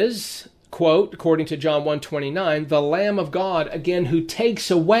is, quote, according to John 1:29, the Lamb of God, again, who takes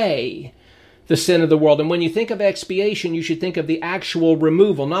away the sin of the world. And when you think of expiation, you should think of the actual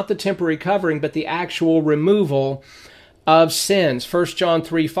removal, not the temporary covering, but the actual removal of sins. 1 John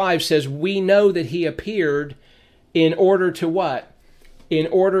 3:5 says, we know that he appeared in order to what? In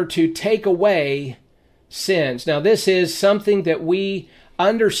order to take away sins. Now, this is something that we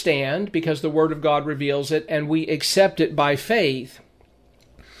understand because the Word of God reveals it, and we accept it by faith.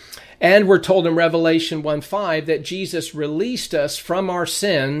 And we're told in Revelation 1:5 that Jesus released us from our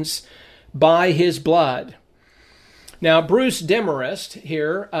sins by his blood. Now, Bruce Demarest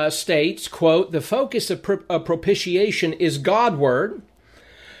here states, quote, the focus of propitiation is Godward.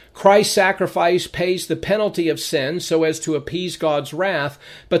 Christ's sacrifice pays the penalty of sin so as to appease God's wrath,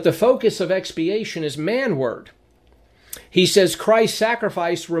 but the focus of expiation is manward. He says Christ's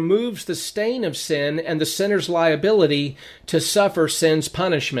sacrifice removes the stain of sin and the sinner's liability to suffer sin's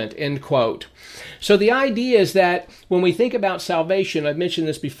punishment, end quote. So the idea is that when we think about salvation, I've mentioned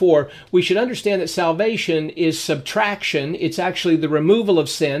this before, we should understand that salvation is subtraction. It's actually the removal of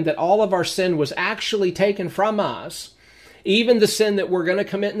sin, that all of our sin was actually taken from us, even the sin that we're going to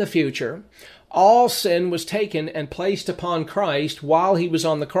commit in the future. All sin was taken and placed upon Christ while he was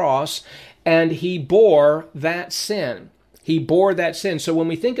on the cross, and he bore that sin. He bore that sin. So when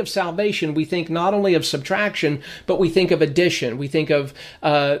we think of salvation, we think not only of subtraction, but we think of addition. We think of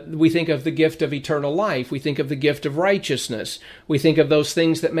the gift of eternal life. We think of the gift of righteousness. We think of those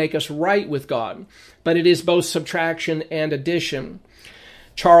things that make us right with God. But it is both subtraction and addition.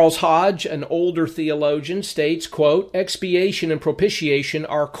 Charles Hodge, an older theologian, states, quote, expiation and propitiation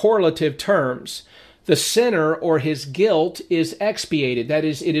are correlative terms. The sinner or his guilt is expiated. That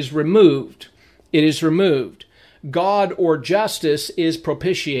is, it is removed. It is removed. God or justice is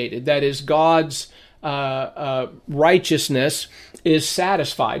propitiated. That is, God's righteousness is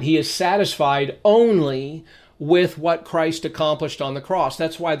satisfied. He is satisfied only with what Christ accomplished on the cross.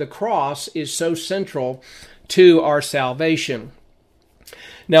 That's why the cross is so central to our salvation.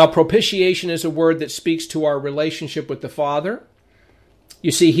 Now, propitiation is a word that speaks to our relationship with the Father. You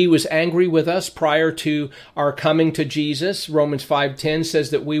see, he was angry with us prior to our coming to Jesus. Romans 5:10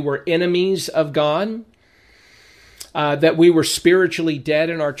 says that we were enemies of God. that we were spiritually dead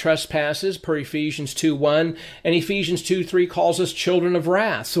in our trespasses, per Ephesians 2:1, and Ephesians 2:3 calls us children of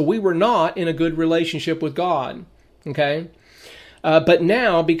wrath. So we were not in a good relationship with God, okay? But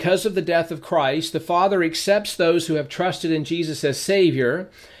now, because of the death of Christ, the Father accepts those who have trusted in Jesus as Savior,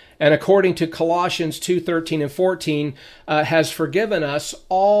 and according to Colossians 2:13 and 14, has forgiven us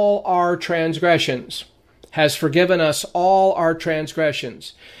all our transgressions. Has forgiven us all our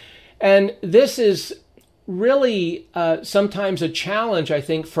transgressions. And this is really sometimes a challenge, I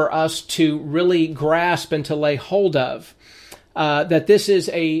think, for us to really grasp and to lay hold of, that this is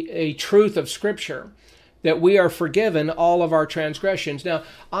a truth of Scripture, that we are forgiven all of our transgressions. Now,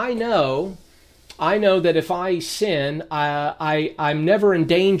 I know that if I sin, I'm never in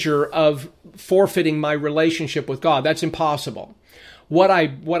danger of forfeiting my relationship with God. That's impossible. What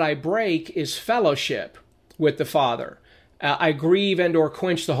I break is fellowship with the Father. I grieve and or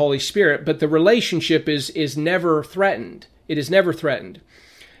quench the Holy Spirit, but the relationship is never threatened. It is never threatened.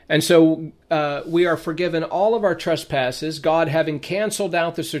 And so we are forgiven all of our trespasses, God having canceled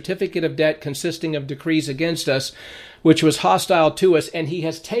out the certificate of debt consisting of decrees against us, which was hostile to us, and He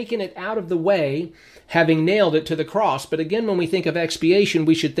has taken it out of the way, having nailed it to the cross. But again, when we think of expiation,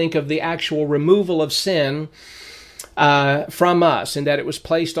 we should think of the actual removal of sin from us, and that it was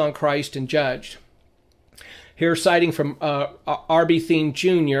placed on Christ and judged. Here, citing from R.B. Thiem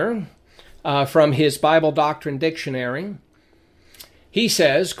Jr., from his Bible Doctrine Dictionary, he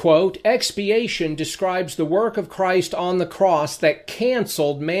says, quote, "Expiation describes the work of Christ on the cross that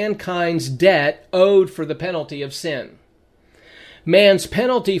canceled mankind's debt owed for the penalty of sin. Man's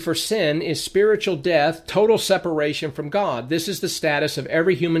penalty for sin is spiritual death, total separation from God. This is the status of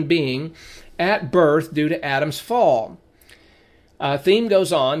every human being at birth due to Adam's fall." Thiem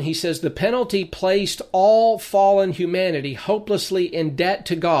goes on, he says, "The penalty placed all fallen humanity hopelessly in debt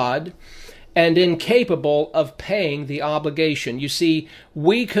to God and incapable of paying the obligation." You see,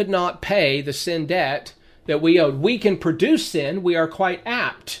 we could not pay the sin debt that we owed. We can produce sin. We are quite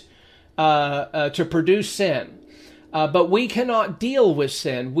apt to produce sin. But we cannot deal with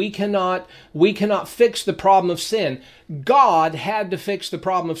sin. We cannot fix the problem of sin. God had to fix the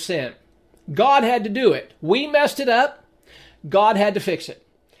problem of sin. God had to do it. We messed it up. God had to fix it.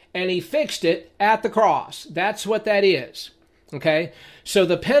 And He fixed it at the cross. That's what that is. Okay? So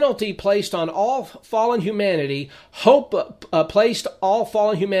the penalty placed on all fallen humanity, placed all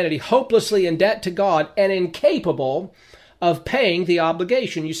fallen humanity hopelessly in debt to God and incapable of paying the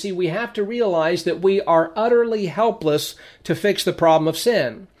obligation. You see, we have to realize that we are utterly helpless to fix the problem of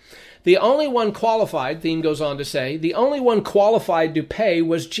sin. The only one qualified, Thiem goes on to say, the only one qualified to pay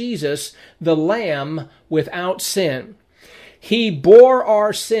was Jesus, the Lamb without sin. He bore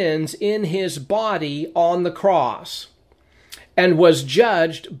our sins in His body on the cross and was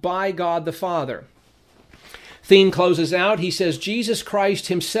judged by God the Father. Thiem closes out, he says, Jesus Christ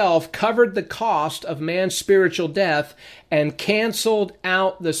Himself covered the cost of man's spiritual death and canceled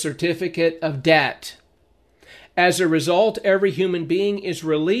out the certificate of debt. As a result, every human being is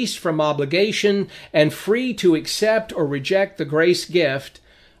released from obligation and free to accept or reject the grace gift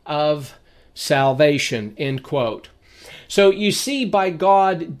of salvation, end quote. So you see, by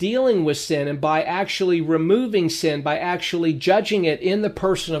God dealing with sin and by actually removing sin, by actually judging it in the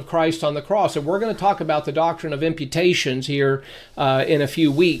person of Christ on the cross, and we're going to talk about the doctrine of imputations here in a few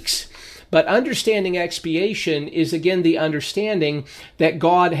weeks. But understanding expiation is, again, the understanding that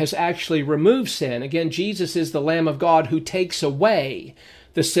God has actually removed sin. Again, Jesus is the Lamb of God who takes away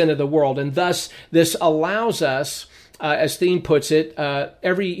the sin of the world. And thus, this allows us, as Thiem puts it,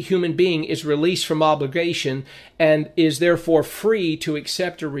 every human being is released from obligation and is therefore free to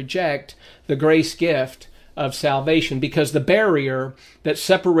accept or reject the grace gift of salvation, because the barrier that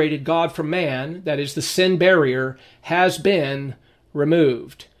separated God from man, that is the sin barrier, has been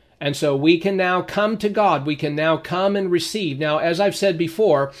removed. And so we can now come to God. We can now come and receive. Now, as I've said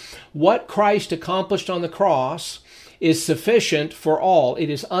before, what Christ accomplished on the cross is sufficient for all. It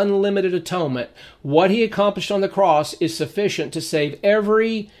is unlimited atonement. What He accomplished on the cross is sufficient to save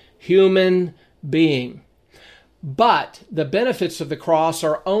every human being. But the benefits of the cross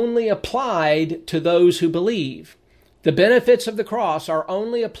are only applied to those who believe. The benefits of the cross are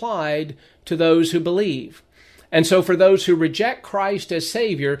only applied to those who believe. And so for those who reject Christ as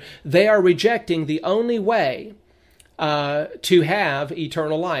Savior, they are rejecting the only way to have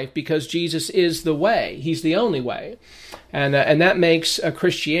eternal life, because Jesus is the way. He's the only way. And that makes a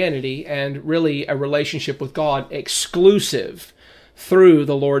Christianity and really a relationship with God exclusive through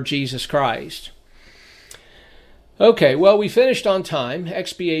the Lord Jesus Christ. Okay, well, we finished on time.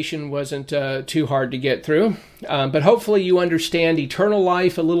 Expiation wasn't too hard to get through. But hopefully you understand eternal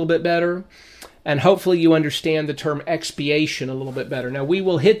life a little bit better. and hopefully you understand the term expiation a little bit better. Now, we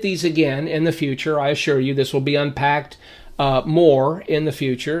will hit these again in the future. I assure you this will be unpacked more in the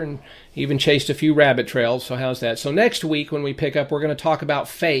future, and even chased a few rabbit trails, so how's that? So next week when we pick up, we're going to talk about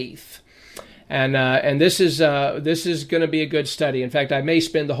faith. And this is going to be a good study. In fact, I may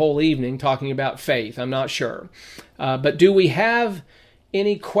spend the whole evening talking about faith. I'm not sure. But do we have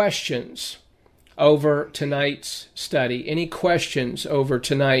any questions over tonight's study? Any questions over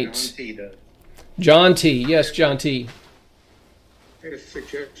tonight's? John T. does. John T. Yes, John T. I had a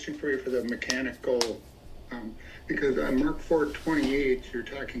suggestion for you for the mechanical, because on Mark 4:28, you're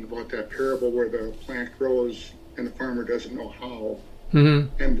talking about that parable where the plant grows and the farmer doesn't know how.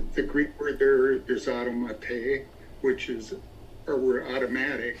 Mm-hmm. And the Greek word there is automate, which is our word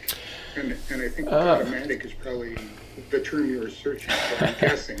automatic. And I think automatic is probably the term you were searching for, I'm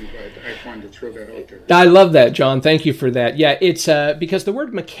guessing, but I wanted to throw that out there. I love that, John. Thank you for that. Yeah, it's because the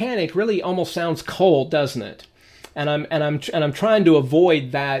word mechanic really almost sounds cold, doesn't it? And I'm trying to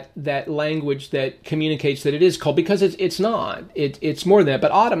avoid that language that communicates that it is cold, because it's not. It's more than that.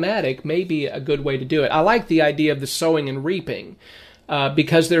 But automatic may be a good way to do it. I like the idea of the sowing and reaping.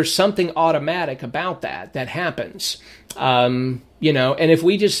 Because there's something automatic about that happens, and if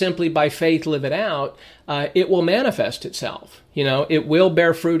we just simply by faith live it out, it will manifest itself. It will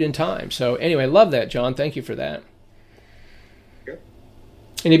bear fruit in time. So anyway, love that, John. Thank you for that. Yep.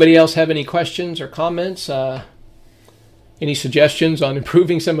 Anybody else have any questions or comments? Any suggestions on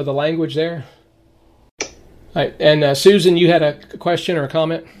improving some of the language there? All right, and Susan, you had a question or a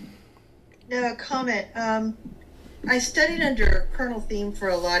comment? No, a comment. I studied under Colonel Theme for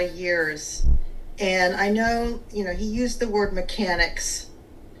a lot of years, and I know, he used the word mechanics,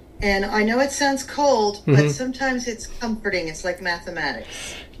 and I know it sounds cold, but sometimes it's comforting. It's like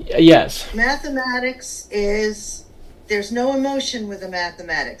mathematics. Yes. Mathematics there's no emotion with the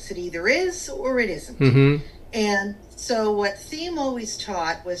mathematics. It either is or it isn't. Mm-hmm. And so what Theme always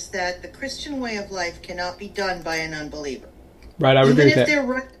taught was that the Christian way of life cannot be done by an unbeliever. Right, I would agree with that. Even if they're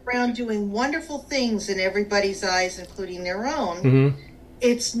running around doing wonderful things in everybody's eyes, including their own,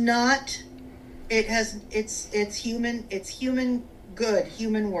 it's not. It's human good,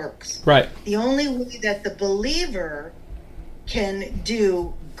 human works. Right. The only way that the believer can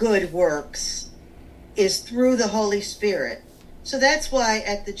do good works is through the Holy Spirit. So that's why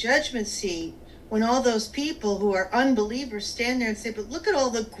at the judgment seat, when all those people who are unbelievers stand there and say, "But look at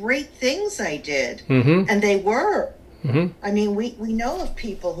all the great things I did," and they were. I mean, we know of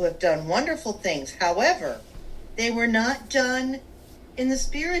people who have done wonderful things. However, they were not done in the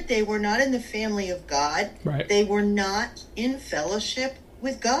Spirit. They were not in the family of God. Right. They were not in fellowship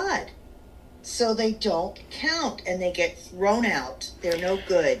with God. So they don't count, and they get thrown out. They're no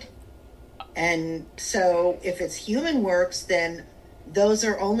good. And so if it's human works, then those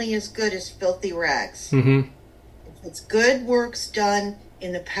are only as good as filthy rags. If it's good works done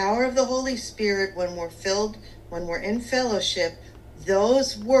in the power of the Holy Spirit, when we're filled, when we're in fellowship,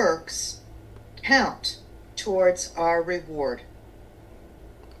 those works count towards our reward.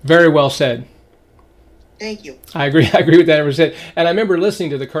 Very well said. Thank you. I agree with that 100%. And I remember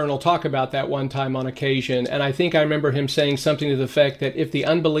listening to the Colonel talk about that one time on occasion, and I think I remember him saying something to the effect that if the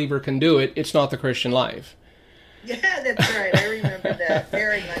unbeliever can do it, it's not the Christian life. Yeah, that's right. I remember that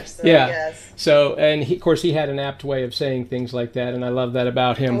very much so, yeah. Yes. So, and of course, he had an apt way of saying things like that, and I love that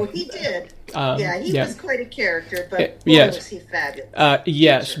about him. Oh, he did. He was quite a character, but boy, yes. was he fabulous.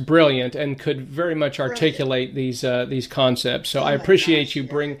 Yes, brilliant, and could very much articulate these concepts. So I appreciate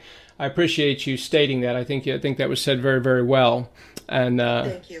I appreciate you stating that. I think that was said very, very well. And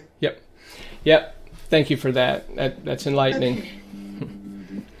thank you. Yep. Thank you for that. That's enlightening. Okay.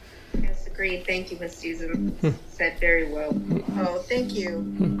 Yes, agreed. Thank you, Miss Susan. Said very well. Oh, thank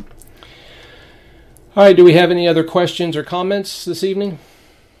you. All right. Do we have any other questions or comments this evening?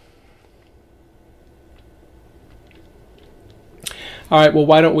 All right. Well,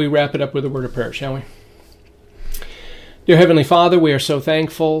 why don't we wrap it up with a word of prayer, shall we? Dear Heavenly Father, we are so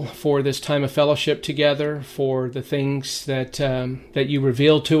thankful for this time of fellowship together, for the things that you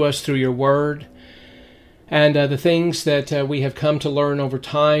reveal to us through your word, and the things that we have come to learn over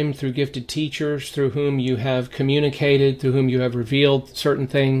time through gifted teachers, through whom you have communicated, through whom you have revealed certain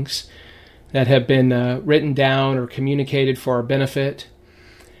things that have been written down or communicated for our benefit.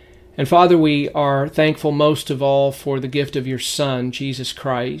 And Father, we are thankful most of all for the gift of your Son, Jesus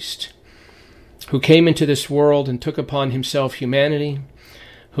Christ, who came into this world and took upon himself humanity,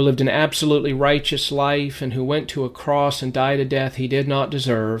 who lived an absolutely righteous life, and who went to a cross and died a death he did not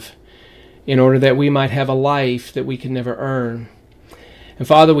deserve, in order that we might have a life that we can never earn. And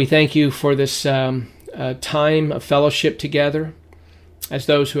Father, we thank you for this time of fellowship together. as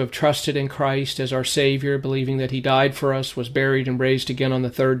those who have trusted in Christ as our Savior, believing that He died for us, was buried, and raised again on the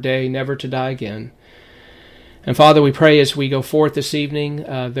third day, never to die again. And Father, we pray as we go forth this evening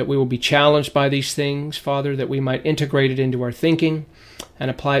that we will be challenged by these things, Father, that we might integrate it into our thinking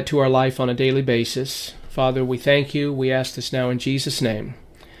and apply it to our life on a daily basis. Father, we thank you. We ask this now in Jesus' name.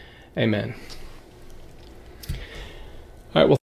 Amen. All right, well,